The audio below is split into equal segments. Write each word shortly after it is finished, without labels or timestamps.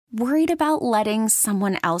Worried about letting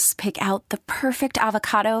someone else pick out the perfect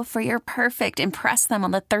avocado for your perfect impress them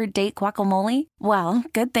on the third date guacamole? Well,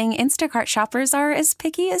 good thing Instacart shoppers are as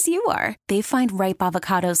picky as you are. They find ripe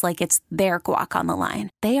avocados like it's their guac on the line.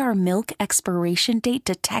 They are milk expiration date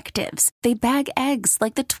detectives. They bag eggs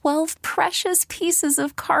like the 12 precious pieces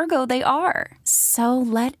of cargo they are. So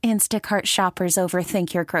let Instacart shoppers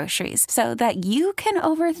overthink your groceries so that you can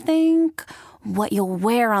overthink what you'll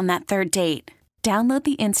wear on that third date. Download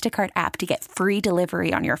the Instacart app to get free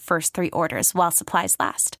delivery on your first 3 orders while supplies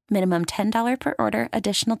last. Minimum $10 per order.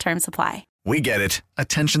 Additional terms apply. We get it.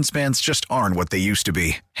 Attention spans just aren't what they used to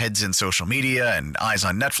be. Heads in social media and eyes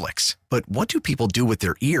on Netflix. But what do people do with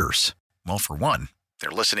their ears? Well, for one, they're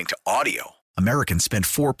listening to audio. Americans spend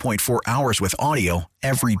 4.4 hours with audio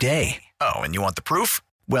every day. Oh, and you want the proof?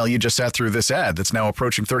 Well, you just sat through this ad that's now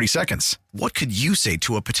approaching 30 seconds. What could you say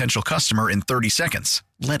to a potential customer in 30 seconds?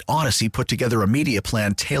 Let Odyssey put together a media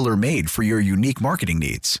plan tailor-made for your unique marketing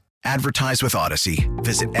needs. Advertise with Odyssey.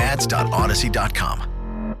 Visit ads.odyssey.com.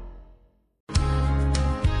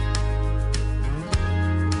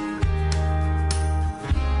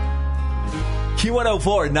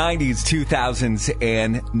 Q104, 90s, 2000s,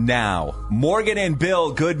 and now. Morgan and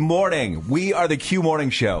Bill, good morning. We are the Q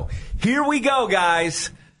Morning Show. Here we go,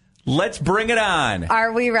 guys. Let's bring it on.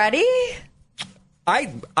 Are we ready?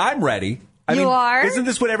 I'm ready. I mean, are? Isn't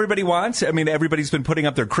this what everybody wants? I mean, everybody's been putting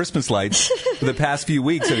up their Christmas lights for the past few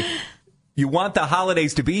weeks. So you want the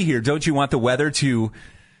holidays to be here. Don't you want the weather to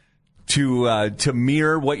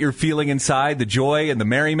mirror what you're feeling inside, the joy and the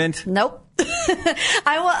merriment? Nope.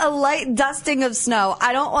 I want a light dusting of snow.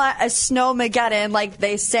 I don't want a snowmageddon like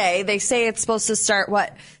they say. They say it's supposed to start,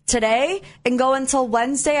 today and go until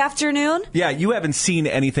Wednesday afternoon? Yeah, you haven't seen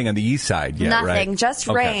anything on the east side yet, right? Nothing, just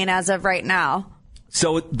rain as of right now.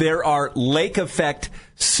 So there are lake effect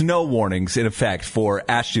snow warnings in effect for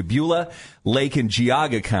Ashtabula, Lake, and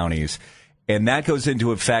Geauga counties. And that goes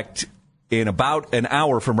into effect in about an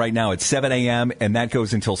hour from right now at 7 a.m., and that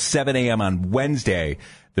goes until 7 a.m. on Wednesday.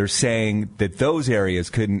 They're saying that those areas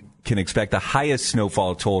can expect the highest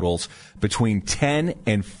snowfall totals between 10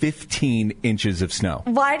 and 15 inches of snow.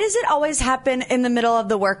 Why does it always happen in the middle of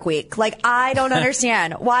the work week? I don't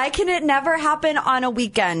understand. Why can it never happen on a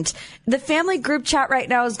weekend? The family group chat right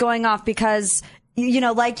now is going off because,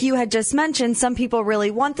 like you had just mentioned, some people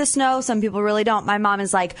really want the snow. Some people really don't. My mom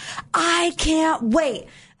is like, I can't wait.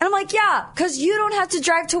 And I'm like, yeah, because you don't have to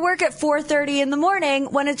drive to work at 4:30 in the morning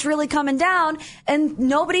when it's really coming down and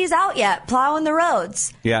nobody's out yet plowing the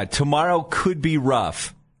roads. Yeah, tomorrow could be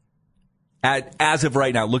rough. As of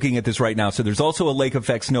right now, looking at this right now. So there's also a lake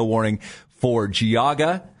effect snow warning for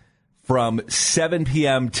Geauga from 7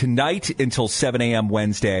 p.m. tonight until 7 a.m.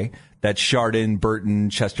 Wednesday. That's Chardon, Burton,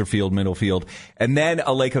 Chesterfield, Middlefield. And then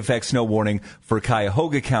a lake effect snow warning for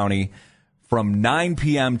Cuyahoga County from 9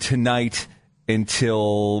 p.m. tonight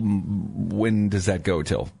until, when does that go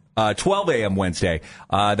till? 12 a.m. Wednesday.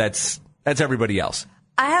 That's everybody else.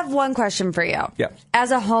 I have one question for you. Yeah.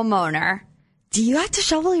 As a homeowner, do you have to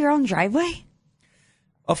shovel your own driveway?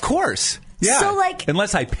 Of course. Yeah. So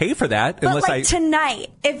unless I pay for that. But tonight,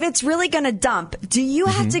 if it's really going to dump, do you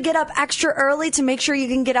have to get up extra early to make sure you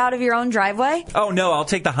can get out of your own driveway? Oh, no. I'll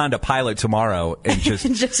take the Honda Pilot tomorrow and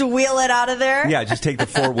just... just wheel it out of there? Yeah, just take the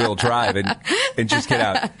 4-wheel drive and just get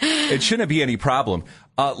out. It shouldn't be any problem.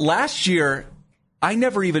 Last year, I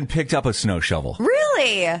never even picked up a snow shovel.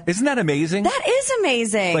 Really? Isn't that amazing? That is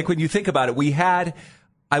amazing. When you think about it, we had,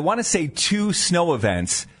 I want to say, 2 snow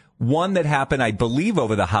events. One that happened, I believe,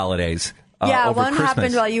 over the holidays. One Christmas.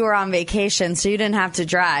 happened while you were on vacation, so you didn't have to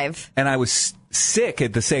drive. And I was sick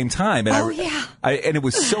at the same time. And and it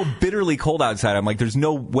was so bitterly cold outside. I'm like, there's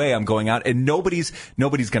no way I'm going out, and nobody's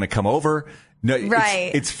going to come over. No, right.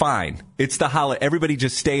 It's fine. It's the holiday. Everybody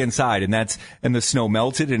just stay inside, and the snow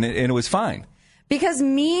melted, and it was fine. Because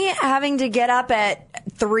me having to get up at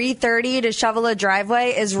 3:30 to shovel a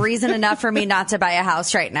driveway is reason enough for me not to buy a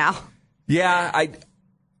house right now. Yeah,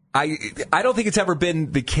 I don't think it's ever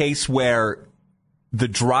been the case where the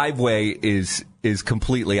driveway is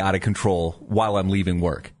completely out of control while I'm leaving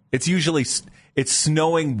work. It's usually it's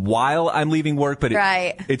snowing while I'm leaving work, but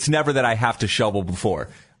it's never that I have to shovel before.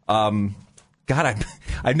 God,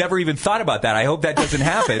 I never even thought about that. I hope that doesn't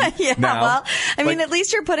happen. Yeah, now. Well, I mean, at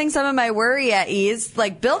least you're putting some of my worry at ease.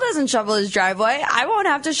 Bill doesn't shovel his driveway. I won't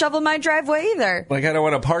have to shovel my driveway either. I don't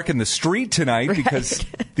want to park in the street tonight because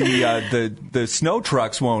the snow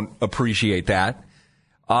trucks won't appreciate that.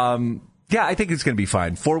 Yeah, I think it's going to be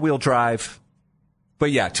fine. 4-wheel drive.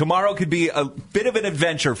 But yeah, tomorrow could be a bit of an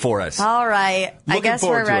adventure for us. All right. I guess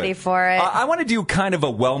we're ready for it. I want to do kind of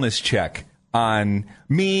a wellness check on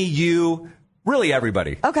me, you, Really,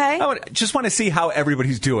 everybody. Okay. Just want to see how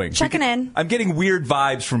everybody's doing. Checking in. I'm getting weird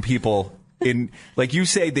vibes from people like you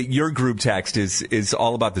say that your group text is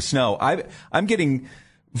all about the snow. I'm getting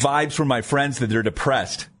vibes from my friends that they're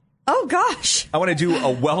depressed. Oh, gosh. I want to do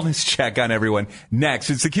a wellness check on everyone.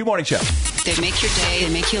 Next, it's the Q Morning Show. They make your day.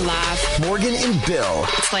 They make you laugh. Morgan and Bill.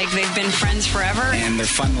 It's like they've been friends forever. And they're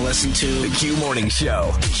fun to listen to. The Q Morning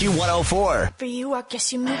Show. Q104. For you, I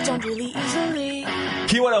guess you moved on really easily.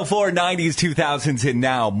 Q104, 90s, 2000s, and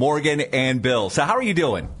now. Morgan and Bill. So how are you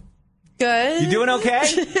doing? Good. You doing okay?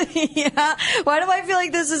 Yeah. Why do I feel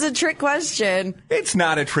like this is a trick question? It's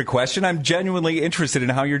not a trick question. I'm genuinely interested in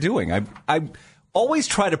how you're doing. I always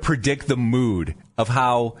try to predict the mood of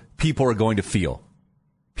how people are going to feel.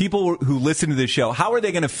 People who listen to this show, how are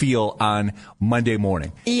they going to feel on Monday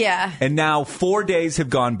morning? Yeah. And now 4 days have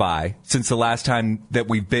gone by since the last time that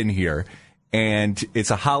we've been here. And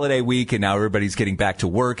it's a holiday week, and now everybody's getting back to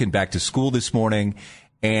work and back to school this morning.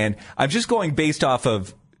 And I'm just going based off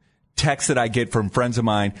of texts that I get from friends of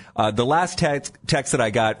mine. The last text that I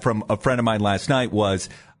got from a friend of mine last night was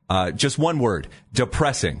just one word: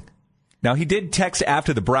 depressing. Now, he did text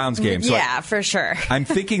after the Browns game. So for sure. I'm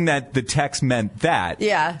thinking that the text meant that.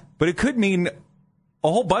 Yeah. But it could mean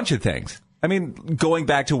a whole bunch of things. I mean, going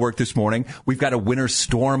back to work this morning, we've got a winter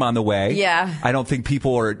storm on the way. Yeah. I don't think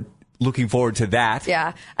people are looking forward to that.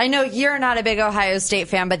 Yeah. I know you're not a big Ohio State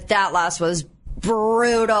fan, but that loss was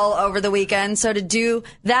brutal over the weekend. So to do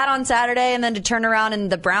that on Saturday and then to turn around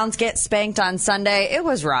and the Browns get spanked on Sunday, it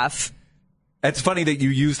was rough. It's funny that you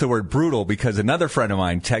use the word brutal because another friend of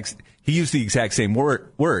mine he used the exact same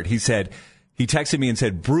word. He texted me and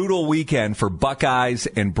said, brutal weekend for Buckeyes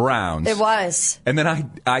and Browns. It was. And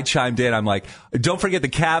then I chimed in. I'm like, don't forget the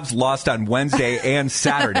Cavs lost on Wednesday and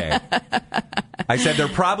Saturday. I said they're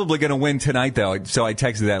probably going to win tonight, though. So I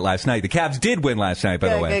texted that last night. The Cavs did win last night, by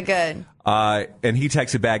the way. Good. And he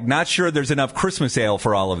texted back, not sure there's enough Christmas ale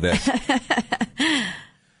for all of this.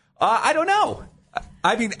 I don't know.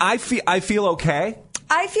 I mean, I feel okay.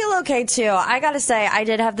 I feel okay, too. I got to say, I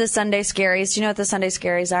did have the Sunday Scaries. Do you know what the Sunday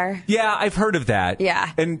Scaries are? Yeah, I've heard of that.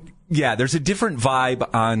 Yeah. And, yeah, there's a different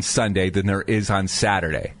vibe on Sunday than there is on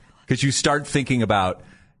Saturday. Because you start thinking about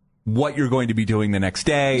what you're going to be doing the next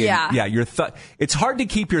day. Yeah. It's hard to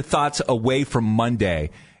keep your thoughts away from Monday.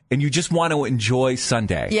 And you just want to enjoy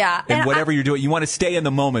Sunday. Yeah. And whatever you're doing, you want to stay in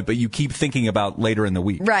the moment, but you keep thinking about later in the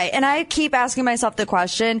week. Right. And I keep asking myself the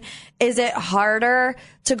question, is it harder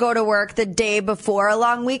to go to work the day before a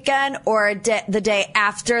long weekend or the day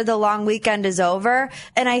after the long weekend is over?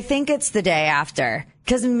 And I think it's the day after.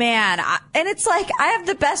 Because, man, and it's like I have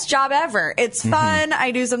the best job ever. It's fun. I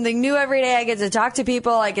do something new every day. I get to talk to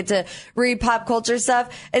people. I get to read pop culture stuff.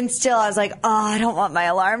 And still, I was like, I don't want my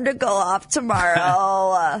alarm to go off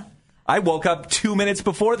tomorrow. I woke up 2 minutes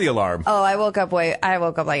before the alarm. Oh, I woke up like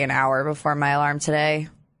an hour before my alarm today.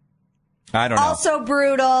 I don't know. Also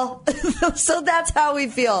brutal. So that's how we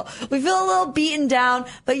feel. We feel a little beaten down.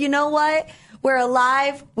 But you know what? We're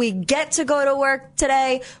alive. We get to go to work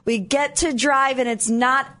today. We get to drive, and it's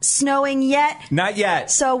not snowing yet. Not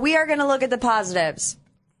yet. So we are going to look at the positives.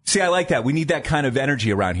 See, I like that. We need that kind of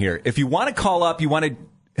energy around here. If you want to call up, you want to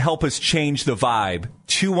help us change the vibe,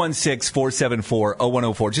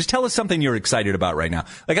 216-474-0104. Just tell us something you're excited about right now.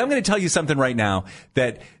 Like, I'm going to tell you something right now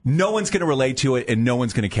that no one's going to relate to it and no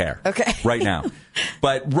one's going to care. Okay. Right now.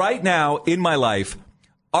 But right now in my life,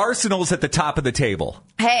 Arsenal's at the top of the table.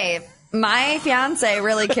 Hey, my fiance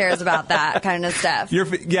really cares about that kind of stuff.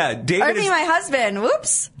 David. My husband.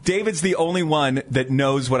 Whoops. David's the only one that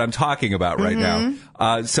knows what I'm talking about right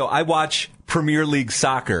now. So I watch Premier League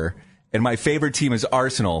soccer, and my favorite team is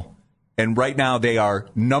Arsenal. And right now they are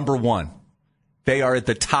number one. They are at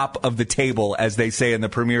the top of the table, as they say in the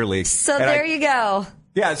Premier League. So there you go.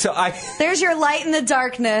 Yeah, there's your light in the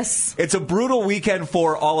darkness. It's a brutal weekend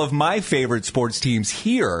for all of my favorite sports teams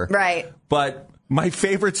here. Right. But my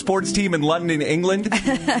favorite sports team in London, England,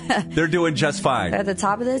 they're doing just fine. They're at the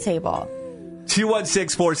top of the table.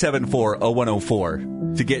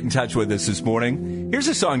 216-474-0104 to get in touch with us this morning. Here's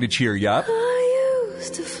a song to cheer you up. I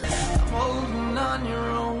used to holding on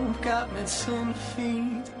your own, got me 10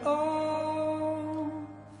 feet off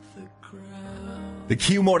the ground. The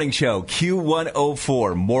Q Morning Show,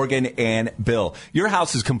 Q104, Morgan and Bill. Your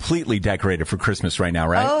house is completely decorated for Christmas right now,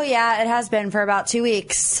 right? Oh, yeah, it has been for about 2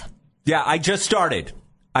 weeks. Yeah, I just started.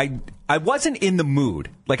 I wasn't in the mood.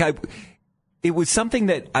 It was something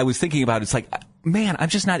that I was thinking about. It's like, man, I'm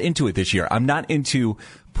just not into it this year. I'm not into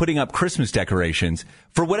putting up Christmas decorations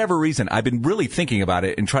for whatever reason. I've been really thinking about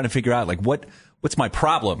it and trying to figure out what's my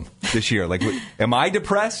problem this year? Am I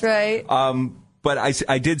depressed? Right. But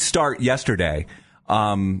I did start yesterday.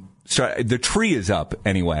 the tree is up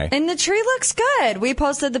anyway. And the tree looks good. We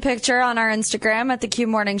posted the picture on our Instagram at the Q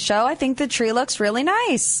Morning Show. I think the tree looks really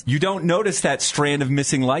nice. You don't notice that strand of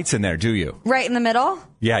missing lights in there, do you? Right in the middle?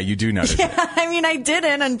 Yeah, you do notice it. I mean, I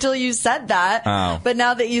didn't until you said that. Oh. But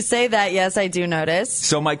now that you say that, yes, I do notice.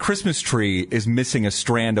 So my Christmas tree is missing a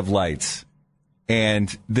strand of lights.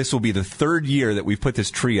 And this will be the third year that we've put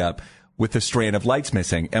this tree up with the strand of lights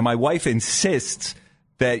missing. And my wife insists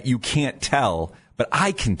that you can't tell, but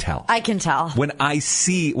I can tell. I can tell. When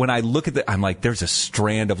I look at I'm like, there's a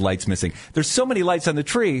strand of lights missing. There's so many lights on the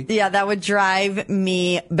tree. Yeah, that would drive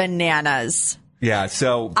me bananas. Yeah,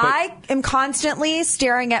 so... I am constantly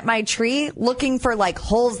staring at my tree looking for, like,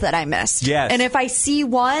 holes that I missed. Yes. And if I see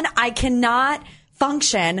one, I cannot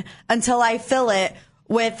function until I fill it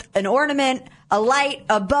with an ornament, a light,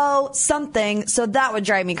 a bow, something. So that would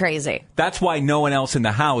drive me crazy. That's why no one else in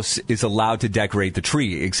the house is allowed to decorate the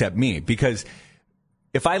tree except me. Because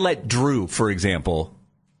if I let Drew, for example,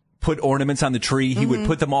 put ornaments on the tree, he would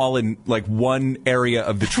put them all in like one area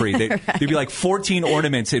of the tree. There'd be like 14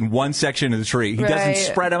 ornaments in one section of the tree. He doesn't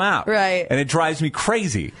spread them out. Right. And it drives me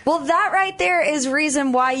crazy. Well, that right there is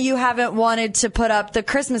reason why you haven't wanted to put up the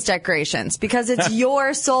Christmas decorations, because it's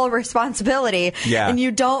your sole responsibility. Yeah. And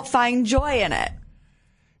you don't find joy in it.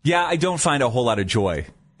 Yeah, I don't find a whole lot of joy.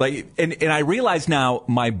 Like, and I realize now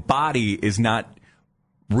my body is not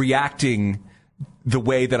reacting the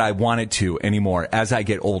way that I want it to anymore as I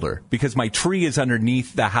get older, because my tree is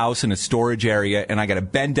underneath the house in a storage area, and I got to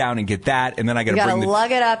bend down and get that, and then I got to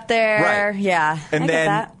lug it up there. Right. Yeah. And I then get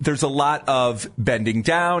that. there's a lot of bending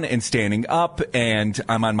down and standing up, and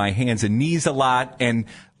I'm on my hands and knees a lot. And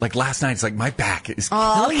like last night, it's like my back is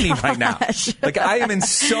killing me right now. Like I am in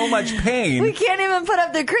so much pain. We can't even put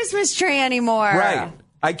up the Christmas tree anymore. Right.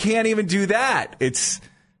 I can't even do that.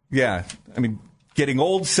 I mean, getting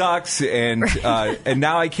old sucks, and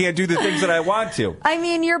now I can't do the things that I want to. I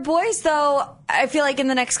mean, your boys, though, I feel like in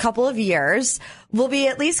the next couple of years will be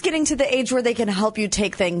at least getting to the age where they can help you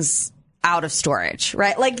take things out of storage,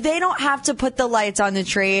 right? Like they don't have to put the lights on the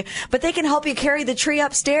tree, but they can help you carry the tree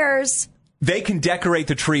upstairs. They can decorate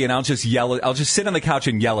the tree, and I'll just sit on the couch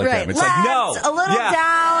and yell at them. It's like, no. A little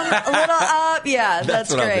down, a little up. Yeah,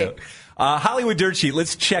 that's what great. I'll do. Hollywood Dirt Sheet.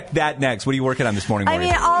 Let's check that next. What are you working on this morning? I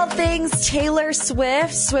mean, all things Taylor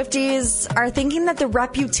Swift. Swifties are thinking that the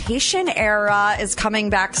Reputation era is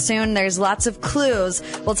coming back soon. There's lots of clues.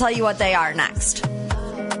 We'll tell you what they are next.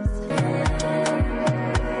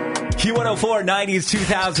 Q104, 90s,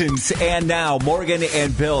 2000s, and now Morgan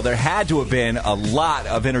and Bill. There had to have been a lot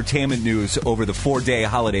of entertainment news over the 4-day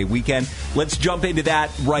holiday weekend. Let's jump into that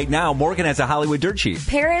right now. Morgan has a Hollywood Dirt Sheet.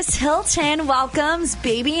 Paris Hilton welcomes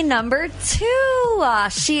baby number 2.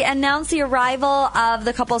 She announced the arrival of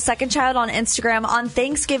the couple's second child on Instagram on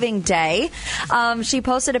Thanksgiving Day. She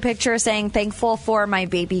posted a picture saying, "Thankful for my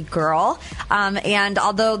baby girl." And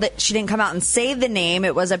although she didn't come out and say the name,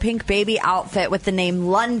 it was a pink baby outfit with the name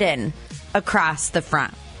London across the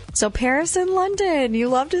front. So Paris and London, you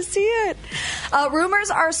love to see it.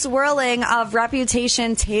 Rumors are swirling of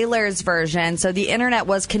Reputation Taylor's version. So the internet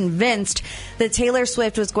was convinced that Taylor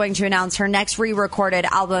Swift was going to announce her next re-recorded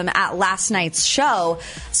album at last night's show.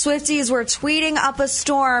 Swifties were tweeting up a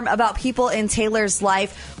storm about people in Taylor's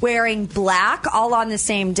life wearing black all on the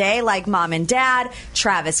same day, like mom and dad,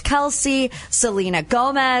 Travis Kelce, Selena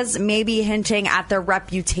Gomez, maybe hinting at the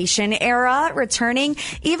Reputation era returning.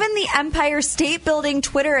 Even the Empire State Building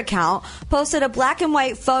Twitter account posted a black and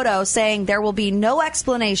white photo saying there will be no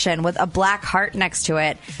explanation with a black heart next to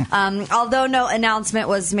it. Although no announcement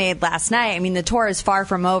was made last night, I mean, the tour is far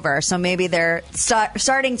from over, so maybe they're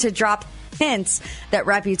starting to drop hints that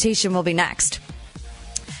Reputation will be next.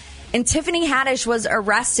 And Tiffany Haddish was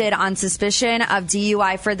arrested on suspicion of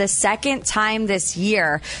DUI for the second time this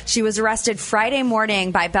year. She was arrested Friday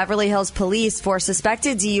morning by Beverly Hills police for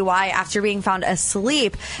suspected DUI after being found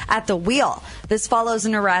asleep at the wheel. This follows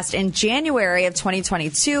an arrest in January of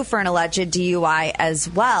 2022 for an alleged DUI as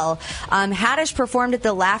well. Haddish performed at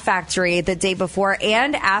the Laugh Factory the day before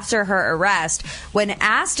and after her arrest. When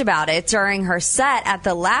asked about it during her set at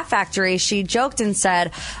the Laugh Factory, she joked and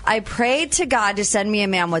said, "I prayed to God to send me a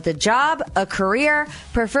man with a job, a career,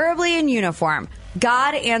 preferably in uniform.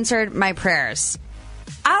 God answered my prayers."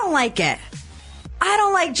 I don't like it. I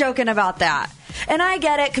don't like joking about that. And I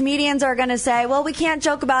get it. Comedians are going to say, well, we can't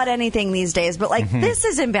joke about anything these days. But, this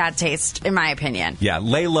is in bad taste, in my opinion. Yeah,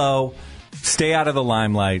 lay low. Stay out of the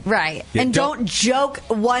limelight. Right. Yeah, and don't joke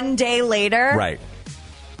one day later. Right.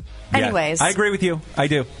 Anyways. Yeah, I agree with you. I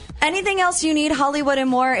do. Anything else you need, Hollywood and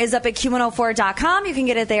more, is up at Q104.com. You can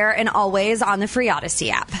get it there and always on the free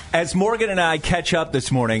Odyssey app. As Morgan and I catch up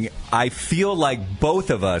this morning, I feel like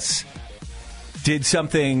both of us did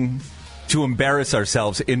something to embarrass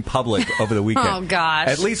ourselves in public over the weekend. Oh, gosh.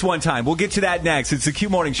 At least one time. We'll get to that next. It's the Q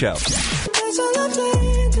Morning Show.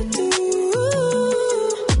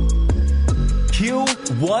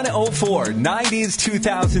 Q104, 90s,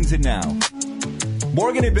 2000s, and now.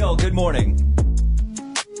 Morgan and Bill, good morning.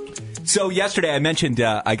 So yesterday I mentioned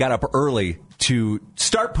I got up early to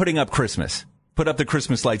start putting up Christmas, put up the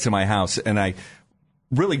Christmas lights in my house, and I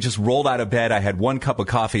really just rolled out of bed. I had one cup of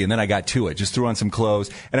coffee, and then I got to it, just threw on some clothes,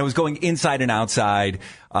 and I was going inside and outside,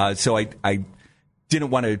 so I didn't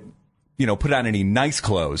want to, put on any nice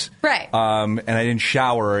clothes. Right. And I didn't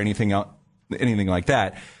shower or anything like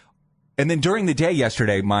that. And then during the day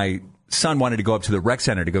yesterday, my son wanted to go up to the rec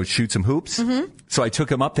center to go shoot some hoops. Mm-hmm. So I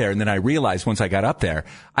took him up there, and then I realized once I got up there,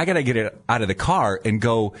 I got to get it out of the car and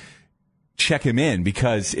go check him in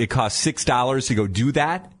because it cost $6 to go do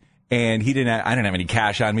that. And I didn't have any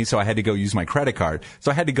cash on me, so I had to go use my credit card.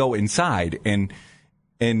 So I had to go inside and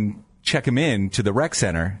check him in to the rec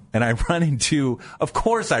center. And I run into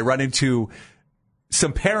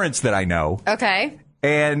some parents that I know. Okay.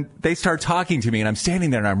 And they start talking to me, and I'm standing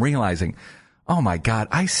there and I'm realizing, oh my God,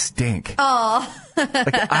 I stink. Oh.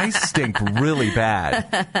 I stink really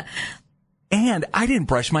bad. And I didn't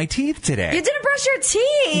brush my teeth today. You didn't brush your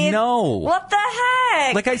teeth? No. What the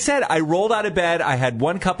heck? Like I said, I rolled out of bed, I had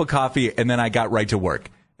one cup of coffee, and then I got right to work.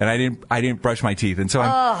 And I didn't brush my teeth. And so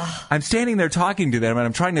I'm standing there talking to them, and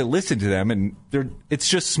I'm trying to listen to them, and it's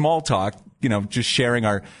just small talk, just sharing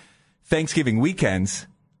our Thanksgiving weekends.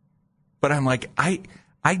 But I'm like,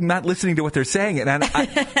 I'm not listening to what they're saying, and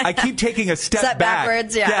I keep taking a step back.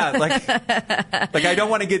 Backwards, yeah. like I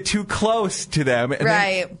don't want to get too close to them. And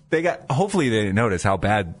right. Hopefully they didn't notice how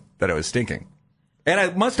bad that I was stinking. And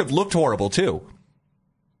I must have looked horrible too.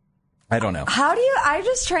 I don't know. I'm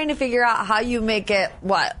just trying to figure out how you make it,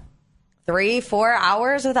 3-4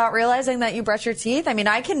 hours without realizing that you brush your teeth? I mean,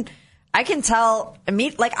 I can tell,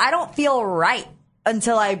 I don't feel right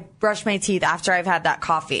until I brush my teeth after I've had that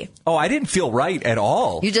coffee. Oh, I didn't feel right at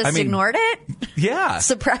all. You just ignored it? Yeah.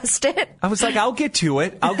 Suppressed it? I was like, I'll get to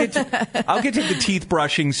it. I'll get to the teeth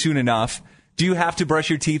brushing soon enough. Do you have to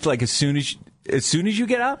brush your teeth as soon as you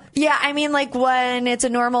get up? Yeah, when it's a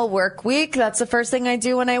normal work week, that's the first thing I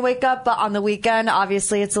do when I wake up. But on the weekend,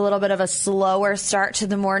 obviously, it's a little bit of a slower start to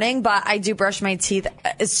the morning. But I do brush my teeth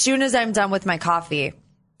as soon as I'm done with my coffee.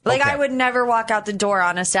 Okay. I would never walk out the door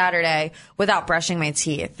on a Saturday without brushing my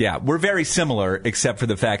teeth. Yeah, we're very similar, except for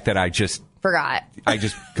the fact that I just forgot. I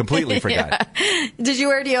just completely forgot. Yeah. Did you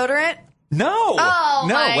wear deodorant? No. Oh,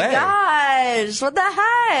 no my way. gosh. What the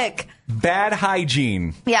heck? Bad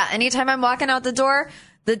hygiene. Yeah, anytime I'm walking out the door,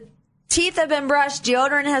 the teeth have been brushed,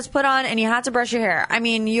 deodorant has put on, and you have to brush your hair.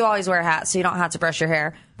 You always wear a hat, so you don't have to brush your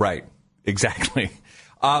hair. Right. Exactly.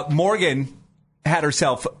 Morgan had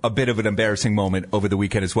herself a bit of an embarrassing moment over the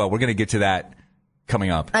weekend as well. We're going to get to that coming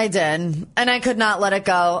up. I did, and I could not let it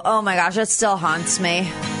go. Oh my gosh, it still haunts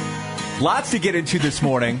me. Lots to get into this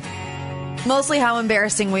morning. Mostly how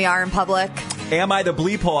embarrassing we are in public. Am I the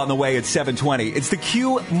bleep hole on the way at 7:20? It's the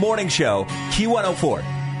Q Morning Show, Q104.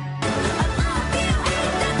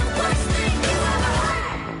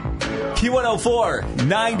 Q104,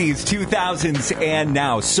 90s, 2000s, and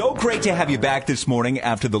now. So great to have you back this morning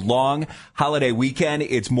after the long holiday weekend.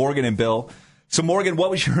 It's Morgan and Bill. So, Morgan,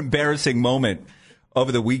 what was your embarrassing moment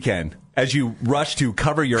over the weekend as you rushed to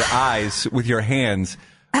cover your eyes with your hands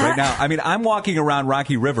right now? I'm walking around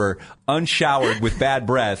Rocky River unshowered with bad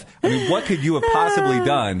breath. What could you have possibly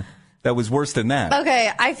done that was worse than that?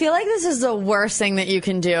 Okay, I feel like this is the worst thing that you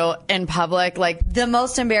can do in public. The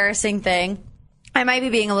most embarrassing thing. I might be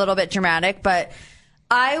being a little bit dramatic, but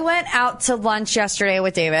I went out to lunch yesterday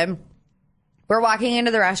with David. We're walking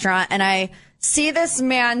into the restaurant, and I see this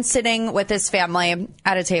man sitting with his family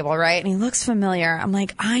at a table, right? And he looks familiar. I'm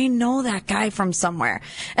like, I know that guy from somewhere.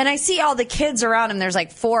 And I see all the kids around him. There's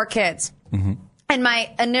 4 kids. Mm-hmm. And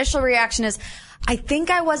my initial reaction is, I think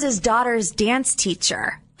I was his daughter's dance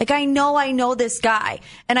teacher. I know this guy.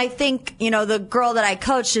 And I think, the girl that I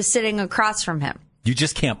coached is sitting across from him. You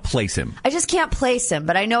just can't place him. I just can't place him,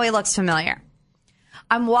 but I know he looks familiar.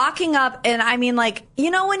 I'm walking up, and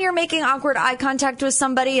when you're making awkward eye contact with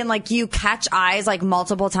somebody and you catch eyes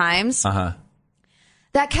multiple times? Uh-huh.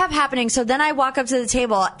 That kept happening. So then I walk up to the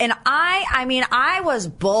table, and I was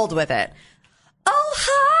bold with it. Oh,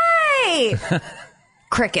 hi!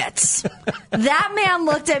 Crickets. That man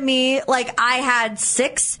looked at me like I had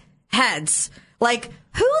 6 heads.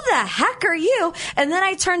 Who the heck are you? And then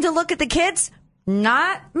I turned to look at the kids.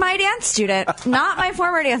 Not my dance student. Not my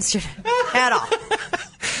former dance student at all.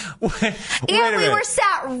 And we were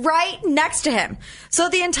sat right next to him. So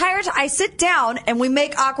the entire time I sit down and we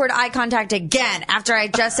make awkward eye contact again after I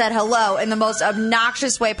just said hello in the most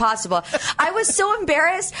obnoxious way possible. I was so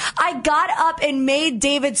embarrassed. I got up and made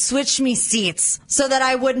David switch me seats so that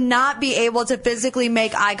I would not be able to physically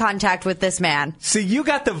make eye contact with this man. So you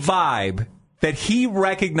got the vibe that he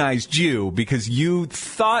recognized you because you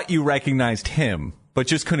thought you recognized him, but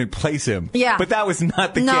just couldn't place him. Yeah. But that was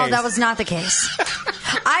not the case. No, that was not the case.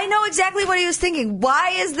 I know exactly what he was thinking.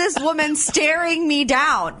 Why is this woman staring me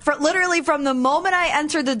down? Literally from the moment I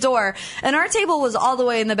entered the door, and our table was all the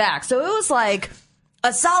way in the back. So it was like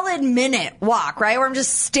a solid minute walk, right? Where I'm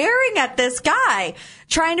just staring at this guy,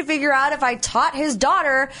 trying to figure out if I taught his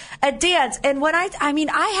daughter a dance. And when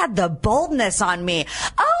I had the boldness on me.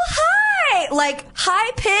 Oh, hi! Like,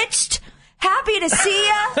 high-pitched, happy to see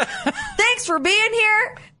ya. Thanks for being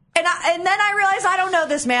here. And then I realized I don't know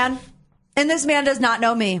this man. And this man does not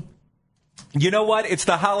know me. You know what? It's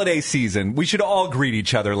the holiday season. We should all greet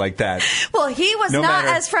each other like that. Well, he was not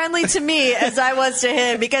as friendly to me as I was to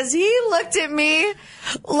him because he looked at me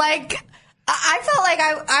like I felt like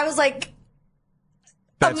I was like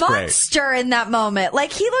a monster in that moment.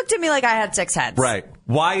 Like he looked at me like I had 6 heads. Right.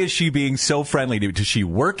 Why is she being so friendly to you? Does she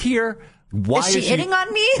work here? Why is she hitting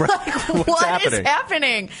on me? Right. Like, what is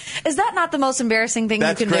happening? Is that not the most embarrassing thing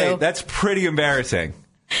you can do? That's pretty embarrassing.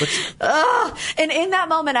 And in that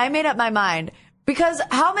moment, I made up my mind. Because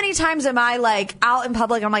how many times am I like out in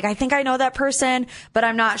public? I'm like, I think I know that person, but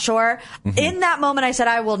I'm not sure. Mm-hmm. In that moment, I said,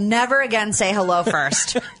 I will never again say hello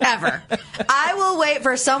first. Ever. I will wait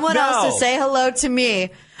for someone else to say hello to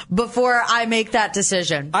me before I make that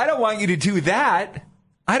decision. I don't want you to do that.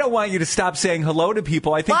 I don't want you to stop saying hello to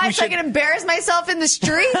people. I think I can embarrass myself in the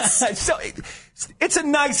streets? So it's a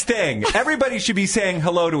nice thing. Everybody should be saying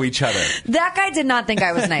hello to each other. That guy did not think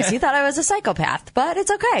I was nice. He thought I was a psychopath, but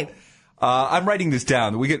it's okay. I'm writing this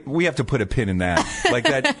down. We have to put a pin in that. Like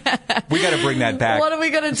that. We got to bring that back. What are we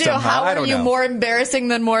going to do? Somehow. How are you more embarrassing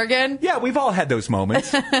than Morgan? Yeah, we've all had those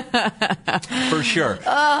moments. For sure.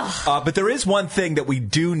 But there is one thing that we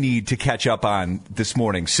do need to catch up on this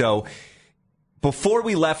morning. So before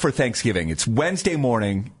we left for Thanksgiving, it's Wednesday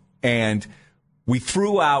morning, and we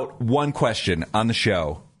threw out one question on the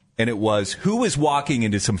show, and it was, who is walking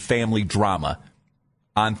into some family drama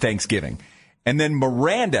on Thanksgiving? And then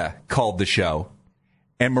Miranda called the show,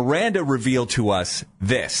 and Miranda revealed to us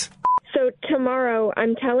this. So tomorrow,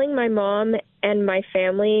 I'm telling my mom and my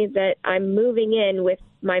family that I'm moving in with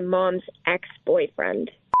my mom's ex-boyfriend.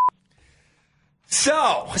 So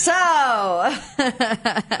I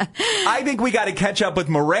think we got to catch up with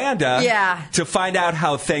Miranda to find out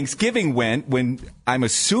how Thanksgiving went when I'm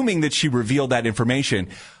assuming that she revealed that information.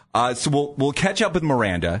 So we'll catch up with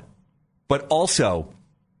Miranda, but also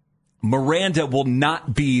Miranda will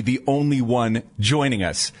not be the only one joining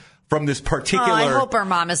us from this particular. I hope her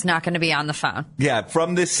mom is not going to be on the phone. Yeah,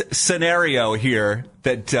 from this scenario here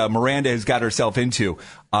that Miranda has got herself into,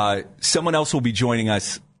 someone else will be joining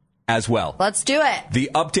us as well. Let's do it.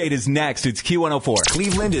 The update is next. It's Q104.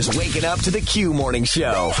 Cleveland is waking up to the Q Morning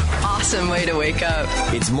Show. Awesome way to wake up.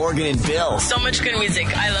 It's Morgan and Bill. So much good music.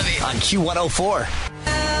 I love it. On Q104.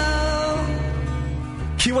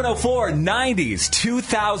 Q104, 90s,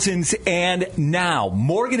 2000s, and now.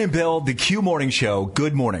 Morgan and Bill, the Q Morning Show.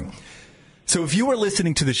 Good morning. So if you were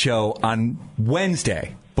listening to the show on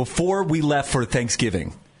Wednesday, before we left for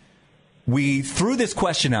Thanksgiving, we threw this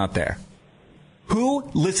question out there. Who,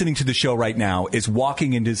 listening to the show right now, is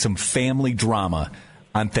walking into some family drama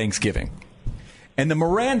on Thanksgiving? And then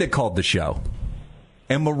Miranda called the show,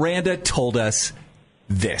 and Miranda told us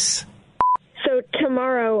this. So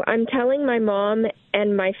tomorrow, I'm telling my mom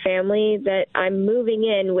and my family that I'm moving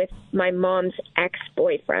in with my mom's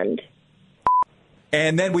ex-boyfriend.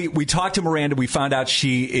 And then we talked to Miranda. We found out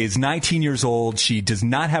she is 19 years old. She does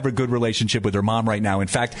not have a good relationship with her mom right now. In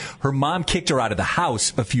fact, her mom kicked her out of the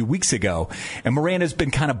house a few weeks ago. And Miranda's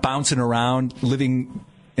been kind of bouncing around, living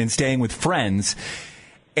and staying with friends.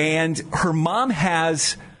 And her mom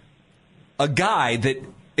has a guy that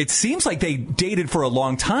it seems like they dated for a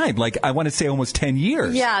long time. Like, I want to say almost 10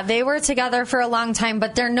 years. Yeah, they were together for a long time,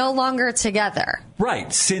 but they're no longer together.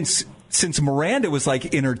 Right. Since Miranda was like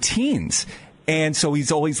in her teens. And so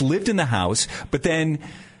he's always lived in the house. But then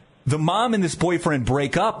the mom and this boyfriend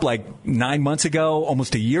break up like 9 months ago,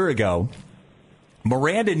 almost a year ago.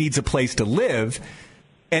 Miranda needs a place to live.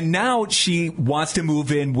 And now she wants to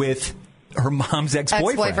move in with her mom's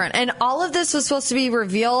ex-boyfriend. And all of this was supposed to be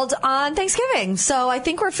revealed on Thanksgiving. So I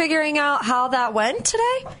think we're figuring out how that went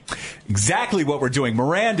today. Exactly what we're doing.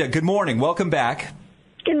 Miranda, good morning. Welcome back.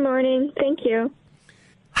 Good morning. Thank you.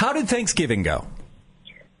 How did Thanksgiving go?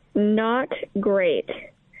 Not great.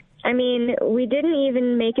 I mean, we didn't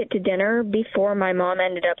even make it to dinner before my mom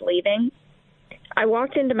ended up leaving. I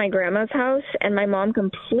walked into my grandma's house, and my mom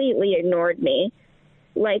completely ignored me.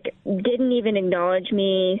 Like, didn't even acknowledge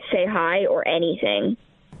me, say hi, or anything.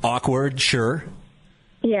 Awkward, sure.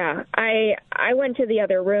 Yeah, I went to the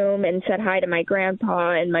other room and said hi to my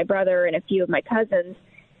grandpa and my brother and a few of my cousins.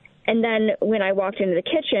 And then when I walked into the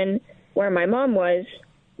kitchen where my mom was,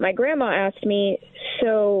 my grandma asked me,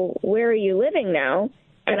 "So where are you living now?"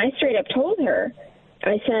 And I straight up told her.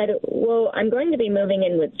 I said, "Well, I'm going to be moving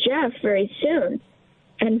in with Jeff very soon."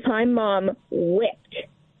 And my mom whipped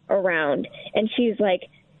around, and she's like,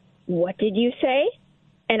 "What did you say?"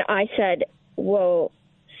 And I said, "Well,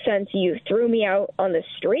 since you threw me out on the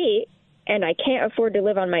street and I can't afford to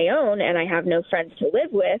live on my own and I have no friends to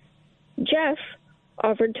live with, Jeff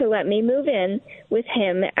offered to let me move in with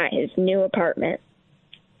him at his new apartment."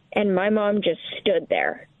 And my mom just stood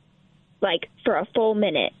there, like, for a full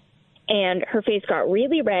minute, and her face got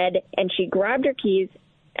really red, and she grabbed her keys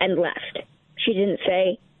and left. She didn't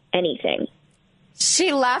say anything.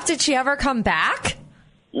 She left? Did she ever come back?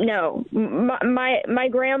 No. My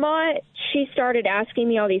grandma, she started asking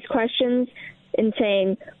me all these questions and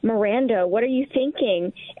saying, "Miranda, what are you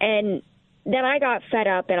thinking?" And then I got fed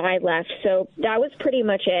up and I left. So that was pretty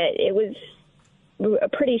much it. It was a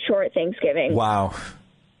pretty short Thanksgiving. Wow.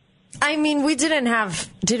 I mean,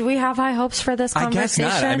 did we have high hopes for this conversation? I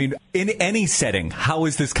guess not. I mean, in any setting, how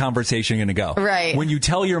is this conversation going to go? Right. When you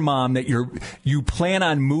tell your mom that you plan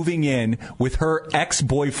on moving in with her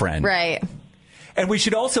ex-boyfriend. Right. And we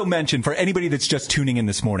should also mention, for anybody that's just tuning in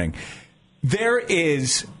this morning,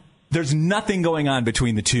 there's nothing going on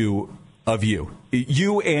between the two of you.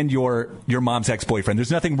 You and your mom's ex-boyfriend. There's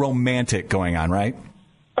nothing romantic going on, right?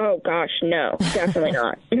 Oh, gosh, no. Definitely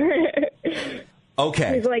not.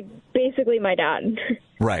 Okay. He's like basically my dad.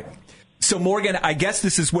 Right. So, Morgan, I guess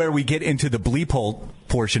this is where we get into the bleep hole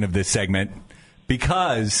portion of this segment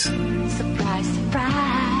because... Surprise,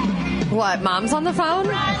 surprise. What, Mom's on the phone?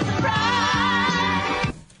 Surprise,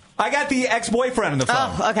 surprise. I got the ex-boyfriend on the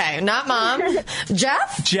phone. Oh, okay. Not Mom.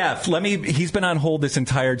 Jeff? Jeff, he's been on hold this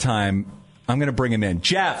entire time. I'm going to bring him in.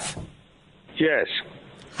 Jeff. Yes.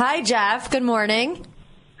 Hi, Jeff. Good morning.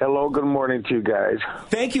 Hello, good morning to you guys.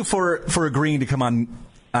 Thank you for agreeing to come on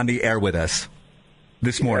the air with us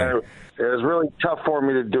this morning. It was really tough for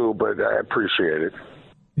me to do, but I appreciate it.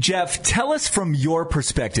 Jeff, tell us from your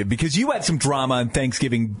perspective, because you had some drama on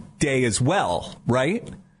Thanksgiving Day as well, right?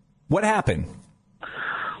 What happened?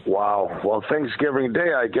 Wow. Well, Thanksgiving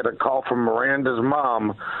Day, I get a call from Miranda's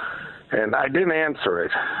mom, and I didn't answer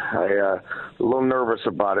it. I a little nervous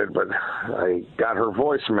about it, but I got her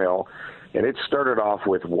voicemail. And it started off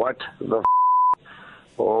with, "What the f-?"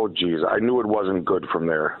 Oh, geez. I knew it wasn't good from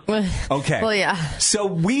there. Okay. Well, yeah. So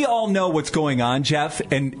we all know what's going on, Jeff.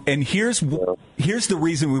 And here's the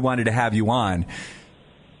reason we wanted to have you on.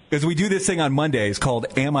 Because we do this thing on Mondays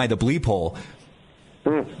called Am I the Bleep Hole?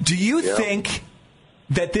 Do you think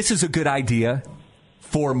that this is a good idea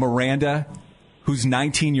for Miranda, who's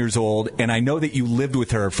 19 years old, and I know that you lived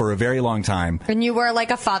with her for a very long time. And you were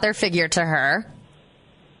like a father figure to her.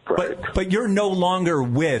 Right. But you're no longer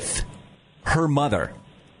with her mother.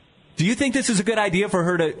 Do you think this is a good idea for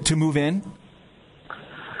her to move in?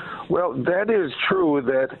 Well, that is true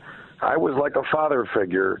that I was like a father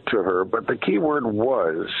figure to her, but the key word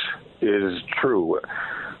is true.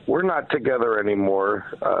 We're not together anymore.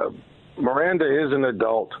 Miranda is an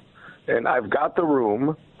adult, and I've got the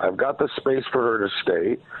room. I've got the space for her to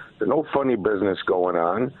stay. There's no funny business going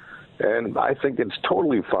on. And I think it's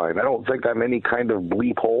totally fine. I don't think I'm any kind of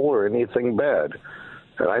bleep hole or anything bad.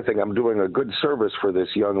 And I think I'm doing a good service for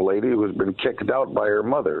this young lady who's been kicked out by her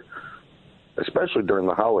mother, especially during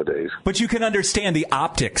the holidays. But you can understand the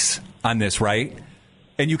optics on this, right?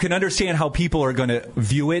 And you can understand how people are going to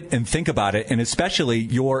view it and think about it, and especially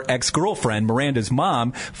your ex-girlfriend, Miranda's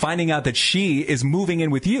mom, finding out that she is moving in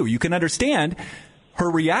with you. You can understand her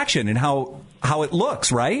reaction and how it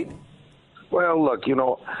looks, right? Well, look,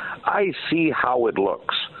 I see how it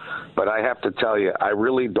looks, but I have to tell you, I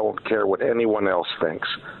really don't care what anyone else thinks.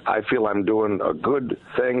 I feel I'm doing a good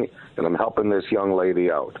thing, and I'm helping this young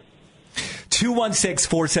lady out.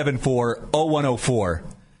 216-474-0104.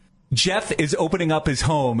 Jeff is opening up his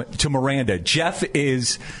home to Miranda. Jeff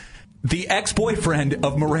is the ex-boyfriend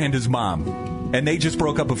of Miranda's mom, and they just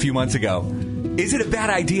broke up a few months ago. Is it a bad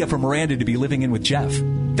idea for Miranda to be living in with Jeff?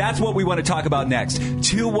 That's what we want to talk about next.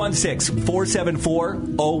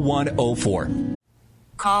 216-474-0104.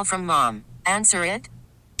 Call from mom. Answer it.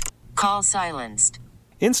 Call silenced.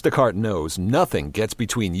 Instacart knows nothing gets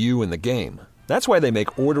between you and the game. That's why they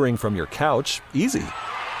make ordering from your couch easy.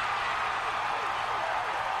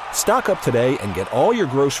 Stock up today and get all your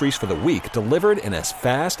groceries for the week delivered in as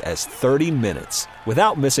fast as 30 minutes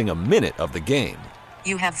without missing a minute of the game.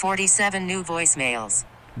 You have 47 new voicemails.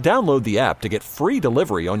 Download the app to get free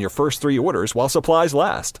delivery on your first 3 orders while supplies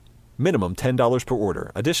last. Minimum $10 per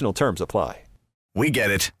order. Additional terms apply. We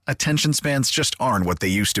get it. Attention spans just aren't what they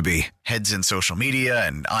used to be. Heads in social media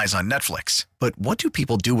and eyes on Netflix. But what do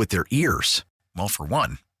people do with their ears? Well, for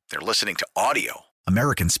one, they're listening to audio.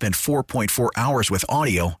 Americans spend 4.4 hours with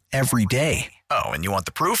audio every day. Oh, and you want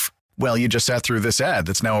the proof? Well, you just sat through this ad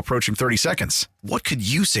that's now approaching 30 seconds. What could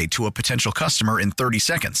you say to a potential customer in 30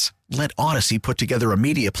 seconds? Let Odyssey put together a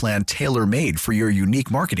media plan tailor-made for your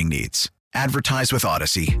unique marketing needs. Advertise with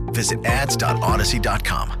Odyssey. Visit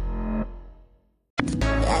ads.odyssey.com.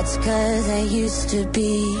 That's 'cause I used to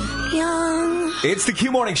be young. It's the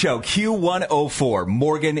Q Morning Show, Q104,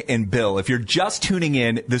 Morgan and Bill. If you're just tuning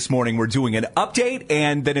in this morning, we're doing an update,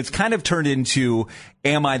 and then it's kind of turned into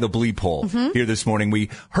Am I the Bleep Hole here this morning. We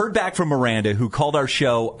heard back from Miranda, who called our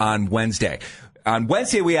show on Wednesday. On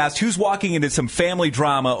Wednesday, we asked who's walking into some family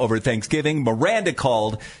drama over Thanksgiving. Miranda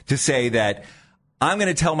called to say that I'm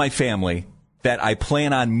going to tell my family that I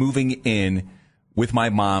plan on moving in with my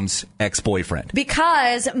mom's ex-boyfriend.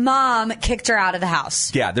 Because mom kicked her out of the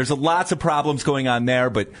house. Yeah, there's lots of problems going on there,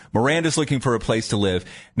 but Miranda's looking for a place to live.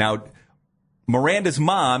 Now, Miranda's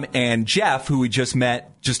mom and Jeff, who we just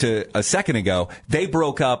met just a second ago, they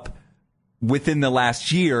broke up within the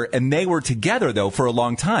last year, and they were together, though, for a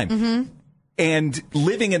long time. Mm-hmm. And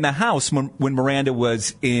living in the house when Miranda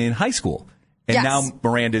was in high school. And now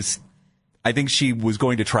Miranda's, I think she was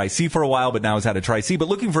going to Tri-C for a while, but now is out of Tri-C, but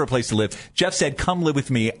looking for a place to live. Jeff said, come live with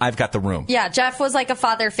me. I've got the room. Yeah, Jeff was like a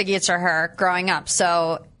father figure to her growing up.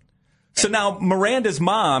 So now Miranda's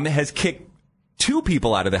mom has kicked 2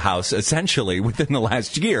 people out of the house, essentially, within the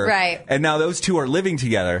last year. Right. And now those 2 are living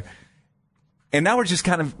together. And now we're just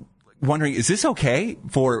kind of wondering, is this okay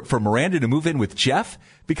for Miranda to move in with Jeff?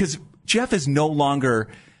 Because Jeff is no longer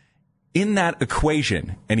in that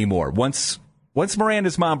equation anymore. Once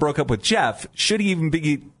Miranda's mom broke up with Jeff, should he even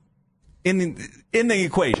be in the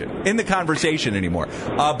equation, in the conversation anymore?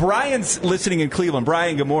 Brian's listening in Cleveland.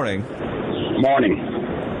 Brian, good morning. Morning.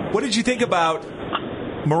 What did you think about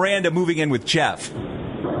Miranda moving in with Jeff?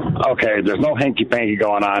 Okay, there's no hanky-panky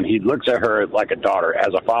going on. He looks at her like a daughter.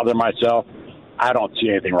 As a father myself, I don't see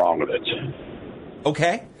anything wrong with it.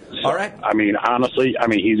 Okay. So, all right. I mean, honestly,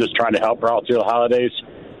 he's just trying to help her out through the holidays.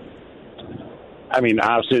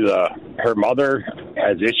 Obviously, her mother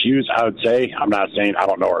has issues, I would say. I'm not saying I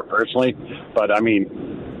don't know her personally, but,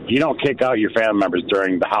 you don't kick out your family members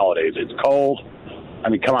during the holidays. It's cold.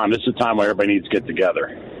 Come on, this is a time where everybody needs to get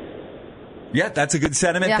together. Yeah, that's a good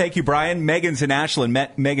sentiment. Yeah. Thank you, Brian. Megan's in Ashland.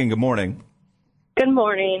 Megan, good morning. Good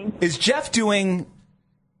morning. Is Jeff doing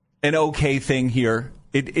an okay thing here?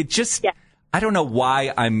 It just, yeah. I don't know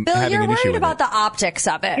why I'm Bill, having an issue with it. you're worried about the optics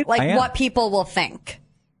of it, like what people will think.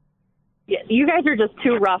 Yeah, you guys are just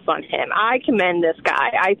too rough on him. I commend this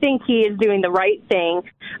guy. I think he is doing the right thing.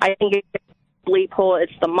 I think it's a bleep hole.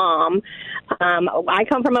 It's the mom. I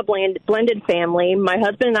come from a blended family. My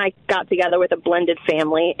husband and I got together with a blended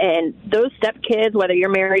family, and those stepkids, whether you're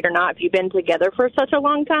married or not, if you've been together for such a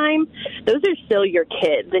long time, those are still your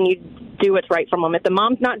kids, and you do what's right for them. If the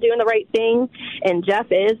mom's not doing the right thing and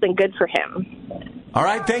Jeff is, then good for him. All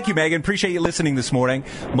right. Thank you, Megan. Appreciate you listening this morning.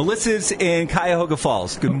 Melissa's in Cuyahoga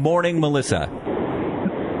Falls. Good morning, Melissa.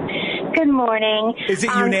 Good morning. Is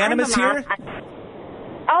it unanimous here?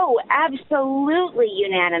 Oh, absolutely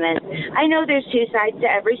unanimous. I know there's 2 sides to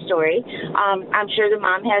every story. I'm sure the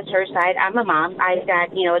mom has her side. I'm a mom. I've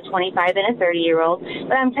got, a 25 and a 30-year-old.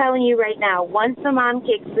 But I'm telling you right now, once the mom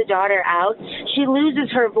kicks the daughter out, she loses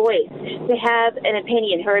her voice to have an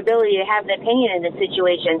opinion, her ability to have an opinion in the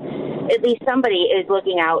situation. At least somebody is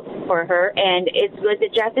looking out for her, and it's good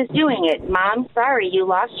that Jeff is doing it. Mom, sorry, you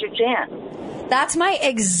lost your chance. That's my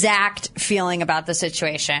exact feeling about the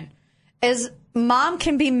situation. Is mom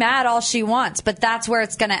can be mad all she wants, but that's where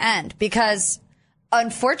it's going to end because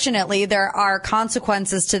unfortunately there are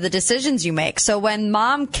consequences to the decisions you make. So when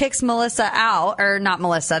mom kicks Melissa out, or not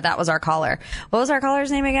Melissa, that was our caller. What was our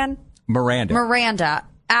caller's name again? Miranda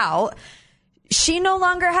out. She no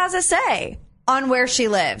longer has a say on where she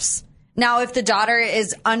lives. Now, if the daughter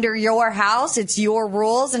is under your house, it's your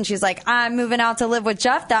rules, and she's like, I'm moving out to live with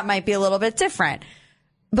Jeff, that might be a little bit different.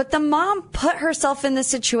 But the mom put herself in this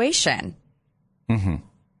situation. Mm-hmm.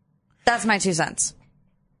 That's my 2 cents.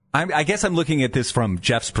 I guess I'm looking at this from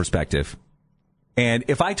Jeff's perspective. And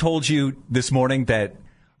if I told you this morning that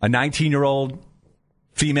a 19-year-old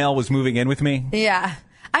female was moving in with me. Yeah.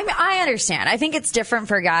 I understand. I think it's different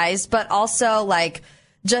for guys, but also like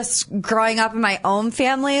just growing up in my own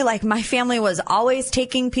family, like my family was always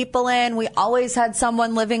taking people in. We always had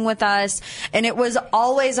someone living with us, and it was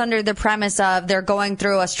always under the premise of they're going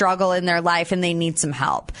through a struggle in their life and they need some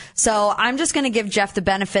help. So I'm just going to give Jeff the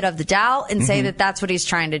benefit of the doubt and say that that's what he's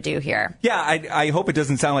trying to do here. Yeah, I hope it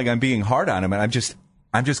doesn't sound like I'm being hard on him, and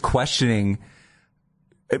I'm just questioning.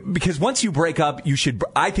 Because once you break up,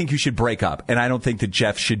 I think you should break up. And I don't think that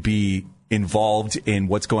Jeff should be involved in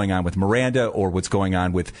what's going on with Miranda or what's going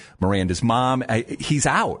on with Miranda's mom. He's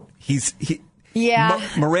out.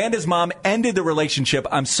 Miranda's mom ended the relationship.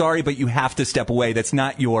 I'm sorry, but you have to step away. That's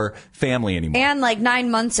not your family anymore. And like 9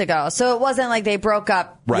 months ago. So it wasn't like they broke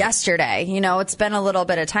up yesterday. You know, it's been a little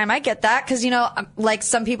bit of time. I get that because, you know, like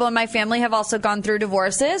some people in my family have also gone through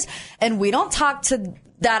divorces, and we don't talk to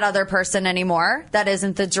that other person anymore. That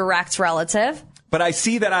isn't the direct relative. But I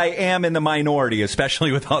see that I am in the minority,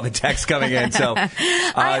 especially with all the texts coming in. So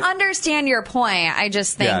I understand your point. I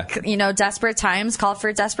just think, you know, desperate times call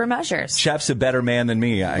for desperate measures. Jeff's a better man than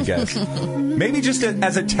me, I guess. Maybe just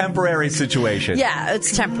as a temporary situation. Yeah,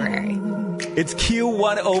 it's temporary. It's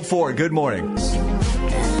Q104. Good morning.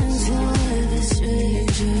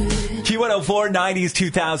 Q104,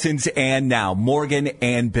 90s, 2000s, and now. Morgan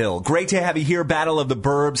and Bill. Great to have you here. Battle of the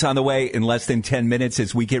Burbs on the way in less than 10 minutes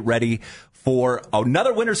as we get ready for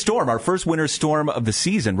another winter storm, our first winter storm of the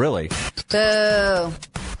season, really. Boo.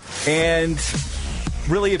 And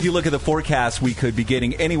really, if you look at the forecast, we could be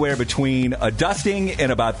getting anywhere between a dusting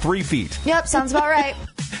and about 3 feet. Yep, sounds about right.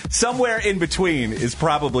 Somewhere in between is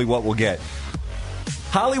probably what we'll get.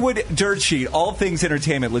 Hollywood Dirt Sheet, all things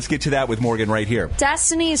entertainment. Let's get to that with Morgan right here.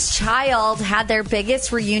 Destiny's Child had their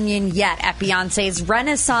biggest reunion yet at Beyonce's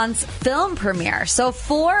Renaissance film premiere. So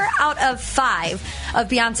 4 out of 5 of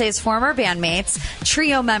Beyonce's former bandmates,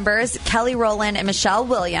 trio members Kelly Rowland and Michelle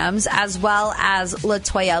Williams, as well as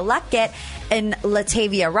LaToya Luckett and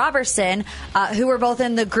Latavia Robertson, who were both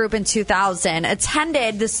in the group in 2000,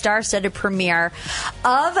 attended the star-studded premiere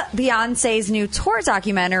of Beyonce's new tour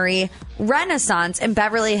documentary, Renaissance, in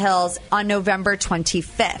Beverly Hills on November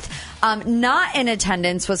 25th. Not in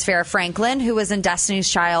attendance was Farrah Franklin, who was in Destiny's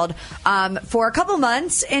Child for a couple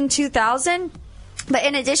months in 2000. But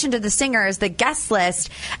in addition to the singers, the guest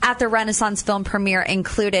list at the Renaissance film premiere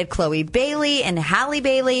included Chloe Bailey and Halle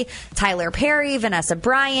Bailey, Tyler Perry, Vanessa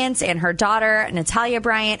Bryant, and her daughter, Natalia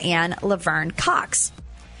Bryant, and Laverne Cox.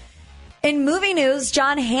 In movie news,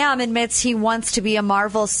 Jon Hamm admits he wants to be a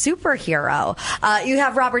Marvel superhero. You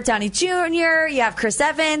have Robert Downey Jr., you have Chris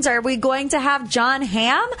Evans. Are we going to have Jon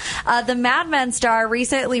Hamm? The Mad Men star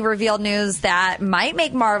recently revealed news that might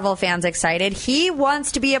make Marvel fans excited. He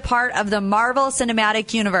wants to be a part of the Marvel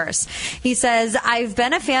Cinematic Universe. He says, I've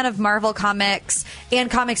been a fan of Marvel comics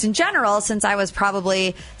and comics in general since I was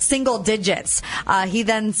probably single digits. He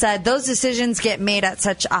then said, those decisions get made at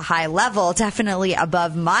such a high level, definitely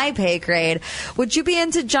above my pay grade. Would you be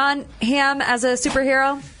into Jon Hamm as a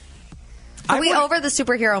superhero? Are we over the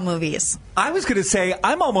superhero movies? I was going to say,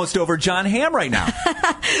 I'm almost over Jon Hamm right now.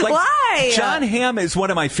 Why? Jon Hamm is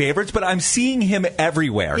one of my favorites, but I'm seeing him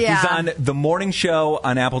everywhere. Yeah. He's on The Morning Show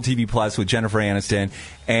on Apple TV Plus with Jennifer Aniston,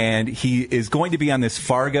 and he is going to be on this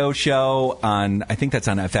Fargo show on, I think that's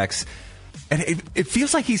on FX. And it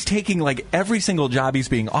feels like he's taking like every single job he's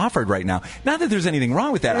being offered right now. Not that there's anything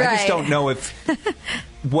wrong with that. Right. I just don't know if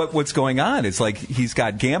what's going on. It's like he's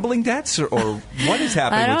got gambling debts or what is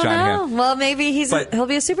happening with Jon Hamm. Well, maybe he'll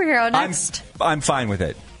be a superhero next. I'm fine with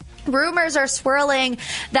it. Rumors are swirling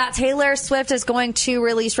that Taylor Swift is going to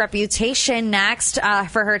release Reputation next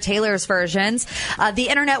for her Taylor's versions. The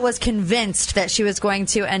internet was convinced that she was going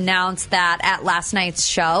to announce that at last night's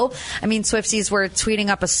show. I mean, Swifties were tweeting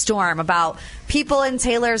up a storm about people in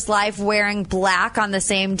Taylor's life wearing black on the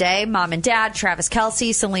same day. Mom and Dad, Travis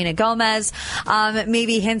Kelce, Selena Gomez,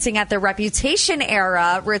 maybe hinting at the Reputation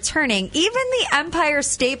era returning. Even the Empire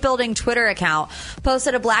State Building Twitter account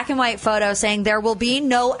posted a black and white photo saying there will be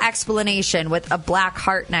no explanation with a black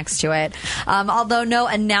heart next to it. Although no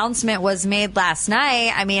announcement was made last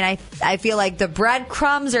night, I mean, I feel like the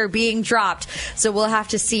breadcrumbs are being dropped. So we'll have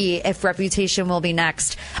to see if Reputation will be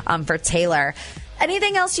next for Taylor.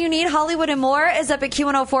 Anything else you need, Hollywood and more, is up at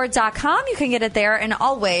Q104.com. You can get it there and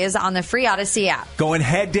always on the free Odyssey app. Going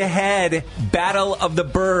head to head, Battle of the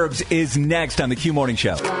Burbs is next on the Q Morning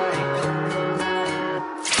Show.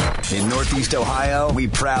 In Northeast Ohio, we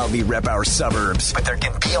proudly rep our suburbs, but there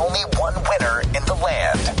can be only one winner in the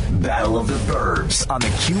land. Battle of the Burbs on the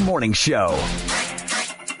Q Morning Show.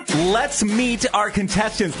 Let's meet our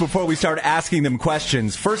contestants before we start asking them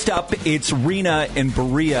questions. First up, it's Rena in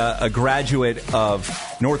Berea, a graduate of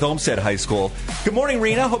North Olmsted High School. Good morning,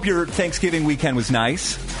 Rena. Hope your Thanksgiving weekend was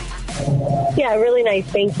nice. Yeah, really nice.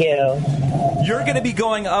 Thank you. You're going to be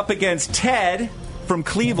going up against Ted from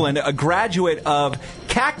Cleveland, a graduate of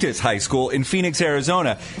Cactus High School in Phoenix,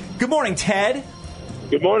 Arizona. Good morning, Ted.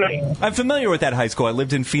 Good morning. I'm familiar with that high school. I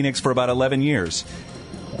lived in Phoenix for about 11 years.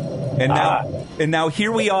 And now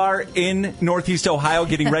here we are in Northeast Ohio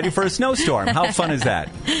getting ready for a snowstorm. How fun is that?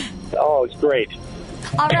 Oh, it's great.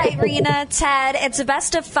 All right, Rena, Ted, it's a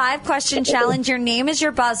best of 5 question challenge. Your name is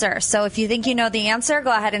your buzzer. So if you think you know the answer,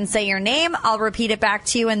 go ahead and say your name. I'll repeat it back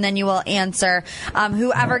to you, and then you will answer.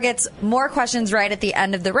 Whoever gets more questions right at the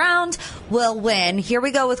end of the round will win. Here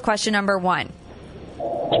we go with question number 1.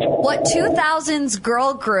 What 2000s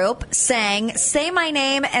girl group sang Say My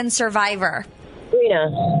Name and Survivor?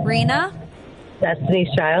 Rena?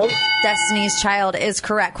 Destiny's Child. Destiny's Child is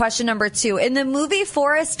correct. Question number 2. In the movie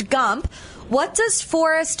Forrest Gump, what does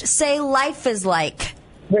Forrest say life is like?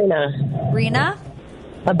 Rena?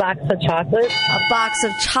 A box of chocolates. A box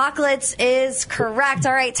of chocolates is correct.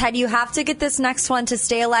 All right, Ted, you have to get this next one to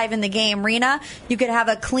stay alive in the game. Rena, you could have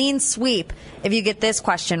a clean sweep if you get this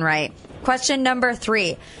question right. Question number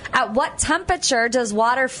 3. At what temperature does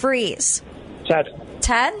water freeze?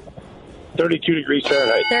 Ted? 32 degrees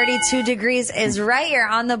Fahrenheit. 32 degrees is right. You're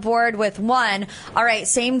on the board with 1. All right,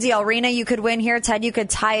 same deal. Rena, you could win here. Ted, you could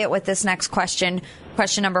tie it with this next question.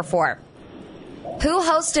 Question number 4. Who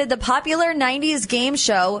hosted the popular 90s game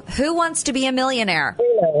show Who Wants to Be a Millionaire?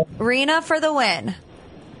 Rena for the win.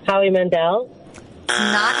 Howie Mandel.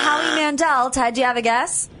 Not Howie Mandel. Ted, do you have a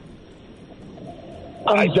guess?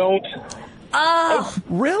 I don't. Oh,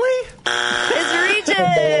 really? It's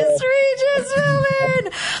Regis. Regis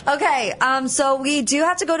Philbin. Okay, so we do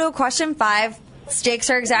have to go to a question 5. Stakes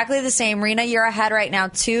are exactly the same. Rena, you're ahead right now,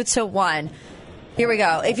 2-1. Here we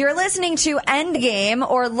go. If you're listening to Endgame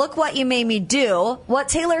or Look What You Made Me Do, what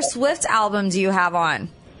Taylor Swift album do you have on?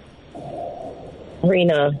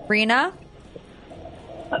 Rena? 21.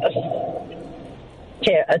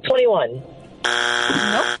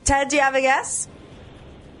 Nope. Ted, do you have a guess?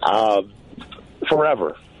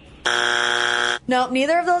 Forever. Nope,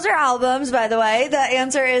 neither of those are albums, by the way. The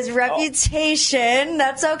answer is Reputation.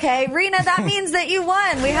 That's okay. Rena, that means that you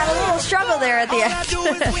won. We had a little struggle there at the end.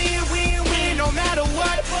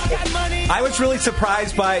 I was really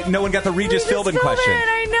surprised by no one got the Regis Philbin question.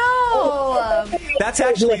 I know. That's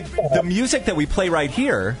actually the music that we play right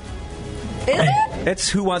here. Is it? It's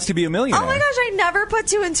Who Wants to Be a Millionaire. Oh my gosh, I never put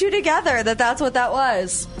 2 and 2 together that's what that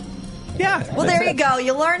was. Yeah. Well, there you go.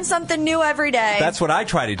 You learn something new every day. That's what I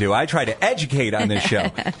try to do. I try to educate on this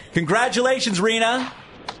show. Congratulations, Rena.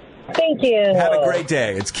 Thank you. Have a great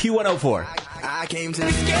day. It's Q104. I came to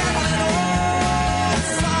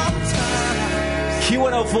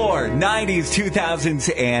Q104, 90s,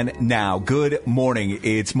 2000s, and now. Good morning.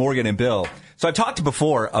 It's Morgan and Bill. So I've talked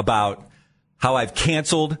before about how I've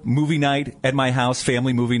canceled movie night at my house,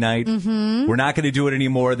 family movie night. Mm-hmm. We're not going to do it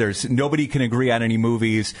anymore. Nobody can agree on any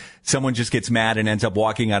movies. Someone just gets mad and ends up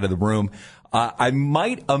walking out of the room. I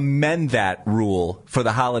might amend that rule for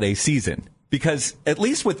the holiday season because at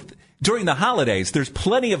least during the holidays, there's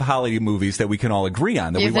plenty of holiday movies that we can all agree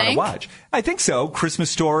on that we want to watch. I think so.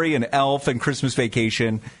 Christmas Story and Elf and Christmas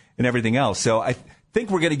Vacation and everything else. So I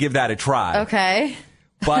think we're going to give that a try. Okay.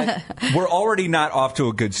 But we're already not off to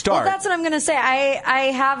a good start. Well, that's what I'm going to say.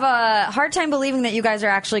 I have a hard time believing that you guys are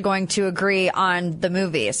actually going to agree on the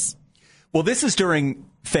movies. Well, this is during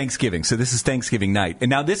Thanksgiving. So this is Thanksgiving night.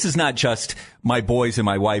 And now this is not just my boys and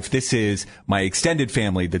my wife. This is my extended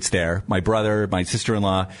family that's there. My brother, my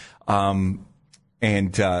sister-in-law, and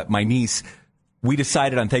my niece. We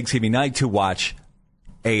decided on Thanksgiving night to watch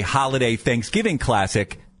a holiday Thanksgiving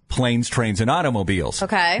classic, Planes, Trains, and Automobiles.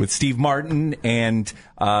 Okay. With Steve Martin and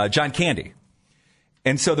John Candy.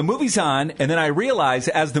 And so the movie's on, and then I realize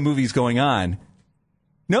as the movie's going on,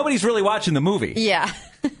 nobody's really watching the movie. Yeah.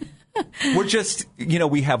 We're just,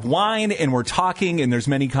 we have wine, and we're talking, and there's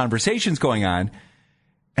many conversations going on.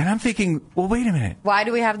 And I'm thinking, well, wait a minute. Why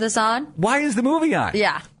do we have this on? Why is the movie on?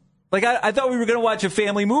 Yeah. Like, I thought we were going to watch a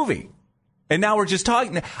family movie. And now we're just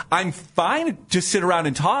talking. I'm fine to just sit around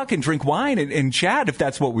and talk and drink wine and chat if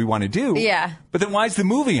that's what we want to do. Yeah. But then why is the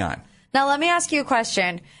movie on? Now, let me ask you a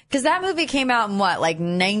question. Because that movie came out in what, like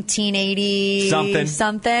 1980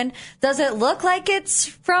 something? Does it look like it's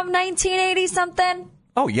from 1980 something?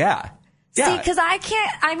 Oh, yeah. Yeah. See, because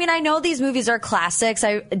I know these movies are classics.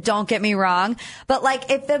 Don't get me wrong. But like,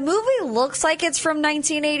 if the movie looks like it's from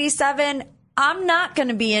 1987, I'm not going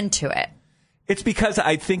to be into it. It's because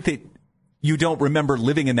I think that you don't remember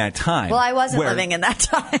living in that time. Well, I wasn't living in that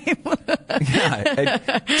time.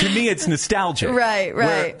 Yeah. To me, it's nostalgic. Right.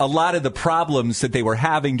 Where a lot of the problems that they were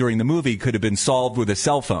having during the movie could have been solved with a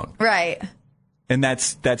cell phone. Right. And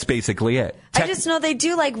that's basically it. I just know they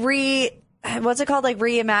do like what's it called? Like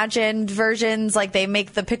reimagined versions. Like they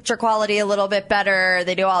make the picture quality a little bit better.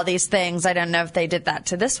 They do all these things. I don't know if they did that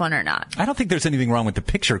to this one or not. I don't think there's anything wrong with the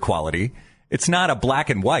picture quality. It's not a black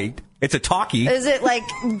and white. It's a talkie. Is it like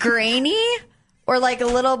grainy or like a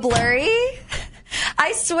little blurry?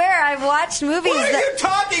 I swear I've watched movies. What are you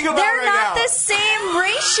talking about They're right not now? the same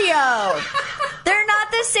ratio. They're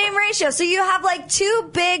not the same ratio. So you have like two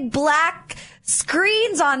big black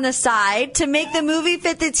screens on the side to make the movie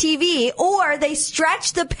fit the TV, or they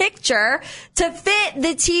stretch the picture to fit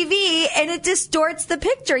the TV and it distorts the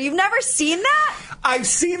picture. You've never seen that? I've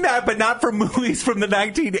seen that, but not for movies from the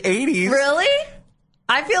 1980s. Really?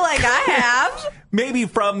 I feel like I have. Maybe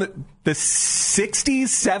from the 60s,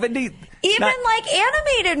 70s. Even like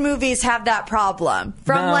animated movies have that problem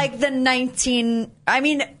from like the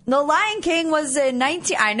The Lion King was in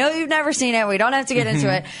I know you've never seen it. We don't have to get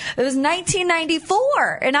into it. It was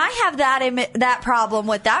 1994. And I have that problem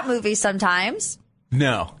with that movie sometimes.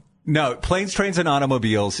 No. Planes, Trains, and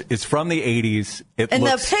Automobiles is from the 80s.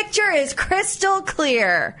 The picture is crystal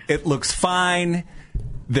clear. It looks fine.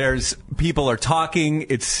 People are talking.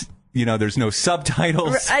 There's no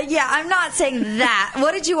subtitles. Yeah, I'm not saying that.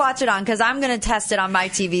 What did you watch it on? Because I'm going to test it on my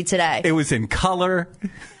TV today. It was in color.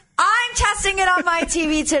 I'm testing it on my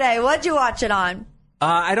TV today. What'd you watch it on?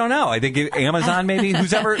 I don't know. I think Amazon maybe.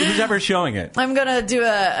 Who's ever showing it? I'm going to do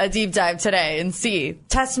a deep dive today and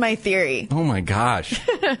test my theory. Oh my gosh. It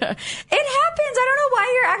happens. I don't know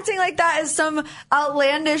why you're acting like that is some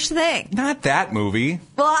outlandish thing. Not that movie.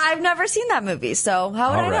 Well, I've never seen that movie, so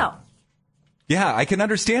how would I know? Yeah, I can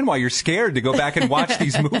understand why you're scared to go back and watch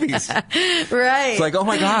these movies. Right. It's like, oh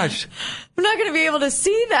my gosh. I'm not going to be able to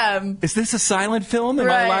see them. Is this a silent film? Am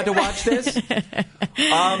I allowed to watch this?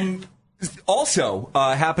 Also,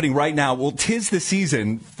 happening right now, well, 'tis the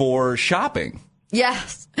season for shopping.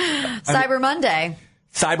 Yes. Cyber Monday.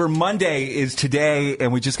 Cyber Monday is today,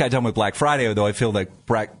 and we just got done with Black Friday, although I feel like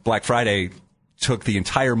Black Friday took the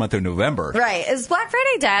entire month of November. Right. Is Black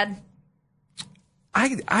Friday dead?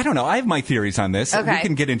 I don't know. I have my theories on this. Okay. We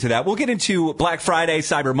can get into that. We'll get into Black Friday,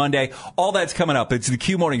 Cyber Monday. All that's coming up. It's the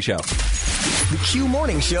Q Morning Show. The Q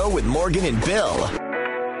Morning Show with Morgan and Bill.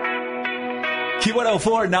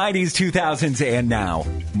 Q104, 90s, 2000s, and now.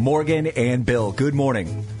 Morgan and Bill, good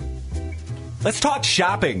morning. Let's talk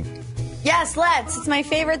shopping. Yes, let's. It's my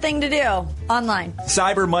favorite thing to do online.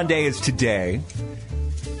 Cyber Monday is today.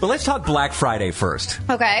 But let's talk Black Friday first.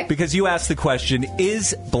 Okay. Because you asked the question,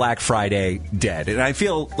 is Black Friday dead? And I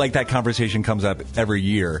feel like that conversation comes up every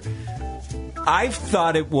year. I've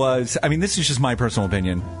thought it was, this is just my personal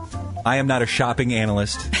opinion. I am not a shopping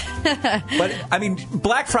analyst. But,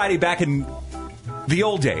 Black Friday back in the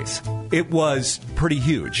old days, it was pretty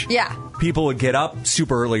huge. Yeah. People would get up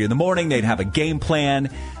super early in the morning. They'd have a game plan.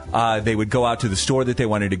 They would go out to the store that they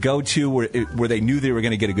wanted to go to where they knew they were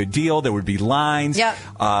going to get a good deal. There would be lines.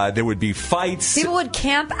 Yep. There would be fights. People would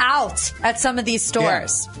camp out at some of these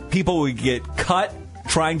stores. Yeah. People would get cut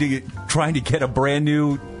trying to get a brand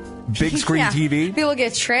new big screen TV. People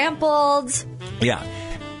get trampled. Yeah.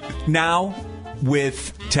 Now,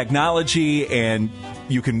 with technology and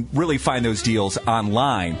you can really find those deals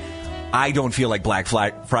online, I don't feel like Black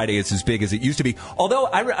Friday is as big as it used to be. Although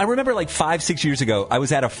I remember like 5-6 years ago, I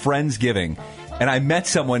was at a Friendsgiving and I met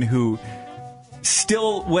someone who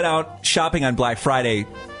still went out shopping on Black Friday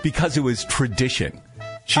because it was tradition.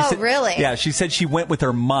 Really? Yeah, she said she went with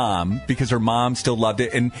her mom because her mom still loved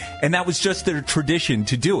it. And that was just their tradition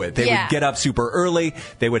to do it. They would get up super early.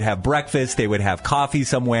 They would have breakfast. They would have coffee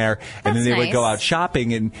somewhere. And then they would go out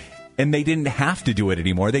shopping and they didn't have to do it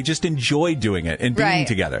anymore. They just enjoyed doing it and being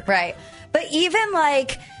together. Right. But even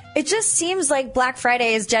it just seems like Black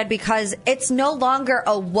Friday is dead because it's no longer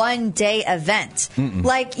a one-day event.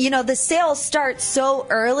 Mm-mm. The sales start so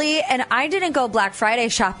early, and I didn't go Black Friday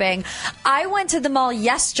shopping. I went to the mall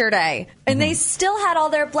yesterday, and they still had all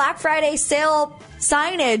their Black Friday sale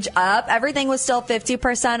signage up. Everything was still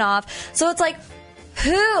 50% off. So it's like,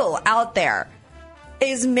 who out there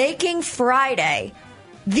is making Friday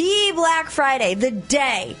the Black Friday, the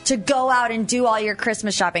day to go out and do all your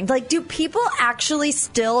Christmas shopping? Do people actually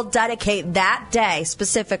still dedicate that day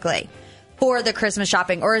specifically for the Christmas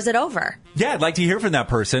shopping, or is it over? Yeah, I'd like to hear from that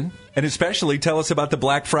person. And especially tell us about the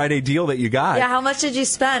Black Friday deal that you got. Yeah, how much did you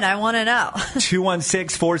spend? I want to know.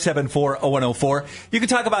 216-474-0104. You can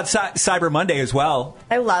talk about Cyber Monday as well.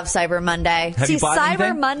 I love Cyber Monday. Have you bought Cyber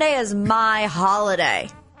anything? Monday is my holiday.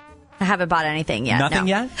 I haven't bought anything yet. Nothing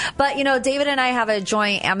yet? But, David and I have a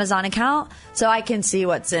joint Amazon account, so I can see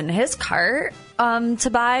what's in his cart to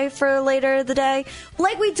buy for later the day.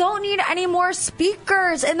 Like, we don't need any more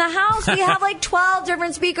speakers in the house. We have, 12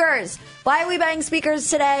 different speakers. Why are we buying speakers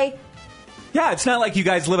today? Yeah, it's not like you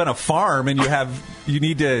guys live on a farm and you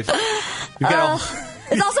need to...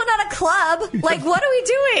 It's also not a club. Like, what are we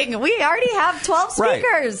doing? We already have 12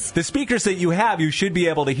 speakers. Right. The speakers that you have, you should be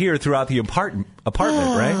able to hear throughout the apartment,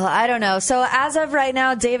 right? I don't know. So as of right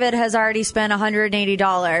now, David has already spent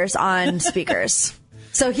 $180 on speakers.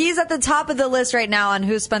 So he's at the top of the list right now on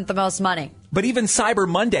who spent the most money. But even Cyber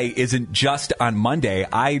Monday isn't just on Monday.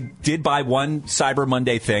 I did buy one Cyber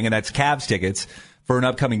Monday thing, and that's Cavs tickets for an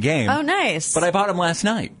upcoming game. Oh, nice. But I bought them last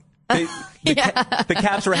night. The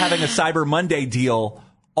Cavs were having a Cyber Monday deal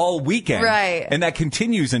all weekend. Right. And that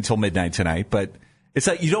continues until midnight tonight. But it's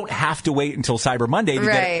like you don't have to wait until Cyber Monday to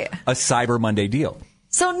get a Cyber Monday deal.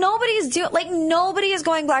 So nobody is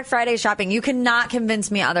going Black Friday shopping. You cannot convince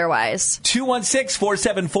me otherwise.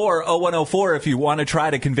 216-474-0104 if you want to try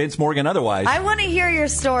to convince Morgan otherwise. I want to hear your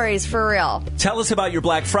stories for real. Tell us about your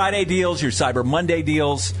Black Friday deals, your Cyber Monday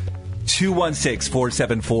deals.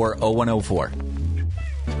 216-474-0104.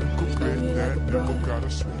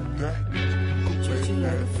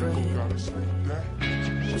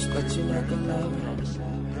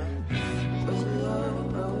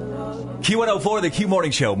 Q104, the Q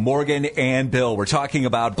Morning Show. Morgan and Bill. We're talking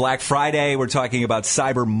about Black Friday. We're talking about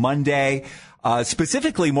Cyber Monday.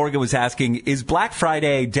 Specifically, Morgan was asking, is Black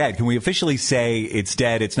Friday dead? Can we officially say it's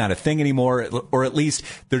dead? It's not a thing anymore? Or at least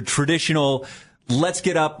the traditional, let's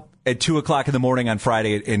get up at 2 o'clock in the morning on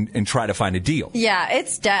Friday and try to find a deal. Yeah,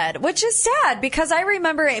 it's dead, which is sad because I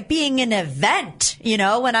remember it being an event,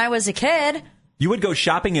 when I was a kid. You would go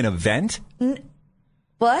shopping an event?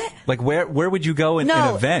 What? Like where would you go in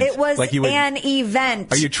an event? It was like an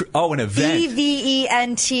event. Are you an event?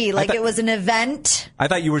 EVENT. It was an event. I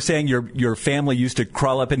thought you were saying your family used to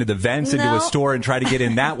crawl up into the vents into a store and try to get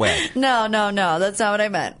in that way. No. That's not what I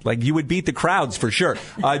meant. Like you would beat the crowds for sure.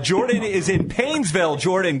 Jordan is in Paynesville.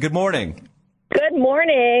 Jordan, good morning. Good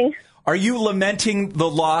morning. Are you lamenting the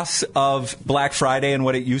loss of Black Friday and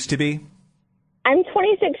what it used to be? I'm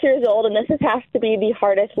 26 years old, and this has to be the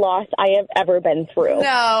hardest loss I have ever been through.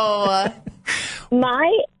 No.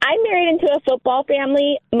 I'm married into a football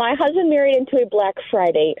family. My husband married into a Black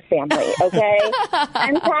Friday family, okay?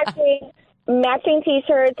 I'm talking matching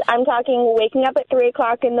T-shirts. I'm talking waking up at 3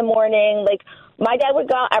 o'clock in the morning. Like, my dad would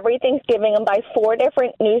go out every Thanksgiving and buy 4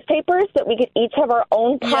 different newspapers that we could each have our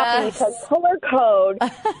own copy to color code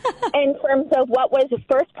in terms of what was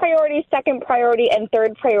first priority, second priority, and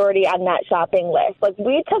third priority on that shopping list. Like,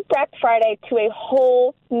 we took Black Friday to a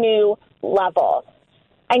whole new level.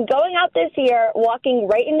 And going out this year, walking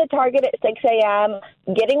right into Target at 6 a.m.,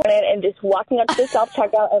 getting in it, and just walking up to the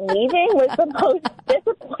self-checkout and leaving was the most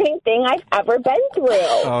disappointing thing I've ever been through.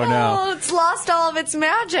 Oh, no. Oh, it's lost all of its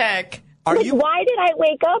magic. Why did I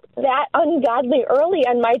wake up that ungodly early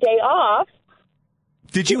on my day off?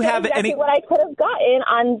 Did you have exactly what I could have gotten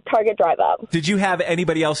on Target Drive Up? Did you have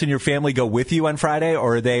anybody else in your family go with you on Friday,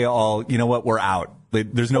 or are they all, you know what, we're out?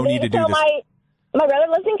 There's no need to do this. My brother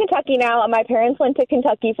lives in Kentucky now, and my parents went to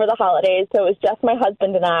Kentucky for the holidays, so it was just my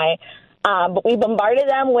husband and I. But we bombarded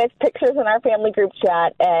them with pictures in our family group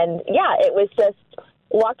chat, and yeah, it was just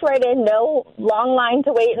walked right in, no long line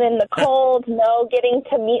to wait in the cold, no getting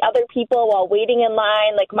to meet other people while waiting in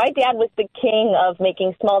line. Like, my dad was the king of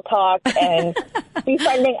making small talk and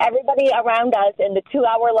befriending everybody around us in the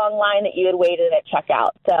 2-hour-long line that you had waited at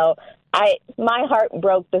checkout. So my heart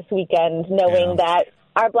broke this weekend knowing that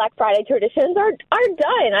our Black Friday traditions are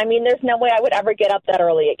done. I mean, there's no way I would ever get up that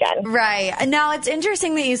early again. Right. Now, it's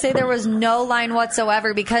interesting that you say there was no line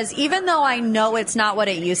whatsoever, because even though I know it's not what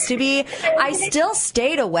it used to be, I still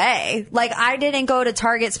stayed away. Like, I didn't go to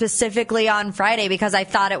Target specifically on Friday because I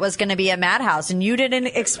thought it was going to be a madhouse, and you didn't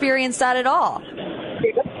experience that at all.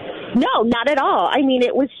 No, not at all. I mean,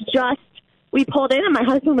 it was just, we pulled in and my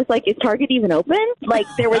husband was like, is Target even open? Like,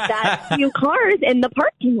 there was that few cars in the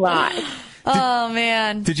parking lot. Oh,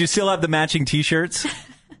 man. Did you still have the matching T-shirts?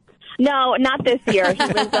 No, not this year. He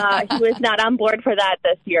was not on board for that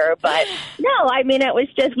this year. But no, I mean, it was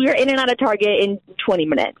just, we were in and out of Target in 20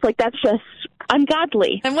 minutes. Like, that's just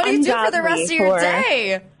ungodly. And what do you do for the rest of your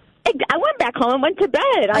day? I went back home and went to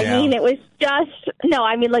bed. I mean, it was just, no,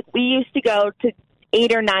 I mean, like, we used to go to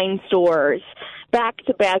 8 or 9 stores back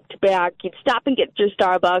to back to back. You'd stop and get your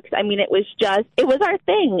Starbucks. I mean, it was our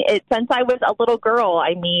thing. Since I was a little girl,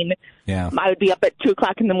 I mean, I would be up at 2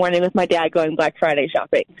 o'clock in the morning with my dad going Black Friday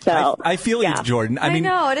shopping. So I feel you, Jordan. I mean,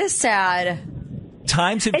 know, it is sad.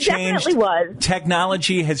 Times have changed. Definitely was.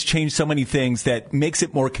 Technology has changed so many things that makes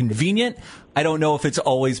it more convenient. I don't know if it's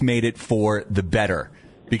always made it for the better.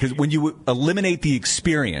 Because when you eliminate the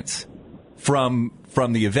experience from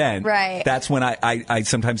the event, right, that's when I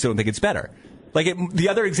sometimes don't think it's better. Like the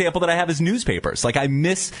other example that I have is newspapers. Like I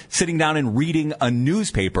miss sitting down and reading a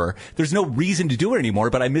newspaper. There's no reason to do it anymore,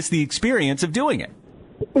 but I miss the experience of doing it.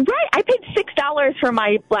 Right. I paid $6 for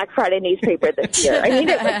my Black Friday newspaper this year. I mean,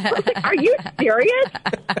 are you serious?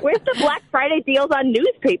 Where's the Black Friday deals on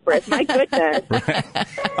newspapers? My goodness.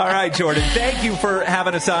 All right, Jordan. Thank you for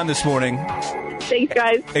having us on this morning. Thanks,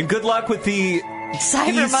 guys. And good luck with the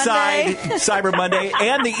Cyber Monday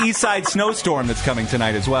and the East Side snowstorm that's coming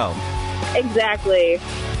tonight as well. Exactly.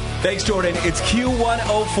 Thanks, Jordan. It's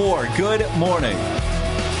Q104. Good morning.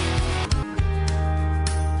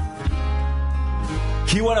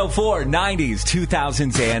 Q104, 90s,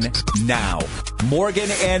 2000s, and now. Morgan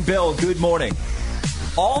and Bill, good morning.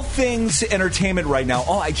 All things entertainment right now.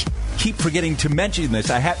 Oh, I keep forgetting to mention this.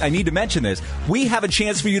 I need to mention this. We have a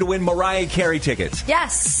chance for you to win Mariah Carey tickets.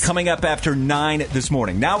 Yes. Coming up after 9 this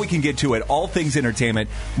morning. Now we can get to it. All things entertainment.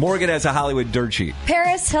 Morgan has a Hollywood dirt sheet.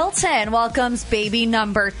 Paris Hilton welcomes baby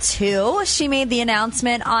number 2. She made the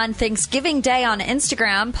announcement on Thanksgiving Day on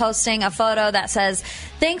Instagram, posting a photo that says,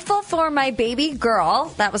 "Thankful for my baby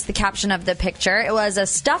girl." That was the caption of the picture. It was a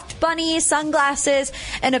stuffed bunny, sunglasses,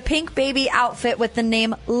 and a pink baby outfit with the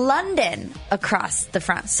name London across the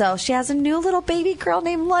front. So she has a new little baby girl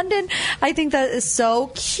named London. I think that is so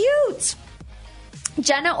cute.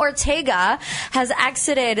 Jenna Ortega has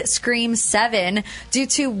exited Scream 7 due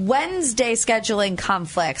to Wednesday scheduling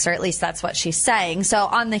conflicts, or at least that's what she's saying. So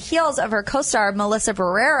on the heels of her co-star Melissa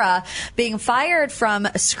Barrera being fired from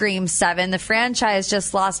Scream 7, the franchise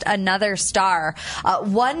just lost another star.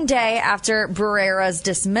 One day after Barrera's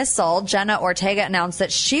dismissal, Jenna Ortega announced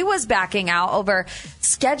that she was backing out over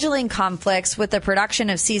scheduling conflicts with the production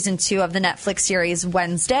of season 2 of the Netflix series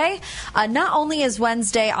Wednesday. Not only is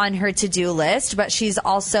Wednesday on her to-do list, but she's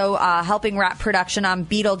also helping wrap production on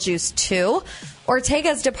Beetlejuice 2.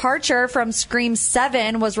 Ortega's departure from Scream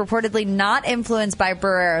 7 was reportedly not influenced by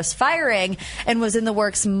Barrera's firing and was in the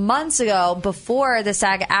works months ago before the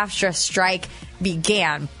SAG-AFTRA strike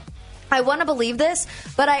began. I want to believe this,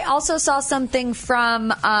 but I also saw something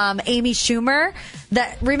from Amy Schumer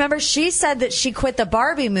that, remember, she said that she quit the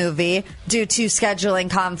Barbie movie due to scheduling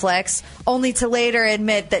conflicts, only to later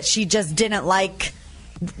admit that she just didn't like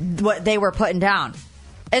what they were putting down.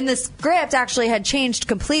 And the script actually had changed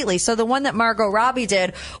completely. So the one that Margot Robbie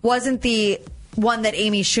did wasn't the one that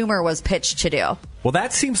Amy Schumer was pitched to do. Well,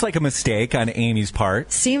 that seems like a mistake on Amy's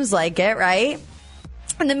part. Seems like it, right?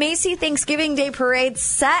 And the Macy Thanksgiving Day Parade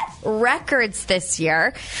set records this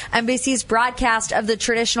year. NBC's broadcast of the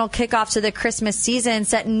traditional kickoff to the Christmas season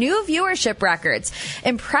set new viewership records.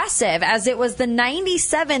 Impressive, as it was the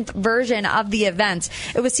 97th version of the event.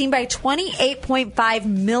 It was seen by 28.5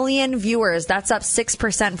 million viewers. That's up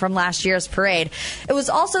 6% from last year's parade. It was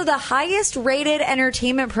also the highest rated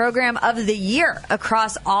entertainment program of the year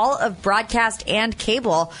across all of broadcast and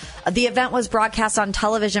cable. The event was broadcast on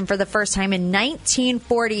television for the first time in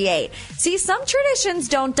 1948. See, some traditions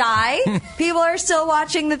don't die. People are still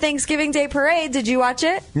watching the Thanksgiving Day Parade. Did you watch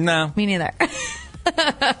it? No. Me neither.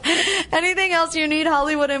 Anything else you need,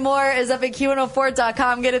 Hollywood and more, is up at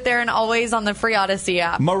Q104.com. Get it there and always on the free Odyssey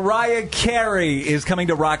app. Mariah Carey is coming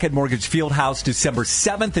to Rocket Mortgage Fieldhouse December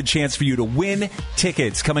 7th. A chance for you to win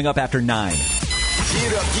tickets coming up after 9.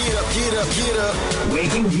 Get up, get up, get up, get up.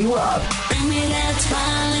 Waking you up. Bring me that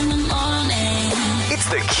smile in the morning. It's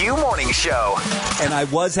the Q Morning Show. And I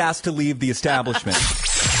was asked to leave the establishment.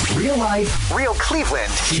 Real life, real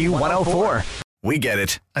Cleveland. Q104. We get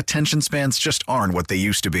it. Attention spans just aren't what they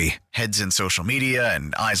used to be. Heads in social media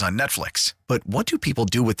and eyes on Netflix. But what do people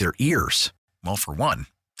do with their ears? Well, for one,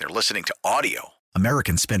 they're listening to audio.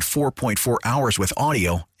 Americans spend 4.4 hours with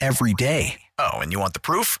audio every day. Oh, and you want the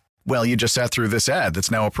proof? Well, you just sat through this ad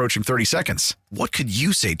that's now approaching 30 seconds. What could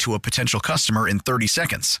you say to a potential customer in 30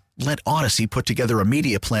 seconds? Let Odyssey put together a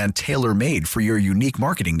media plan tailor-made for your unique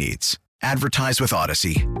marketing needs. Advertise with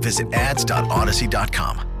Odyssey. Visit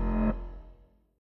ads.odyssey.com.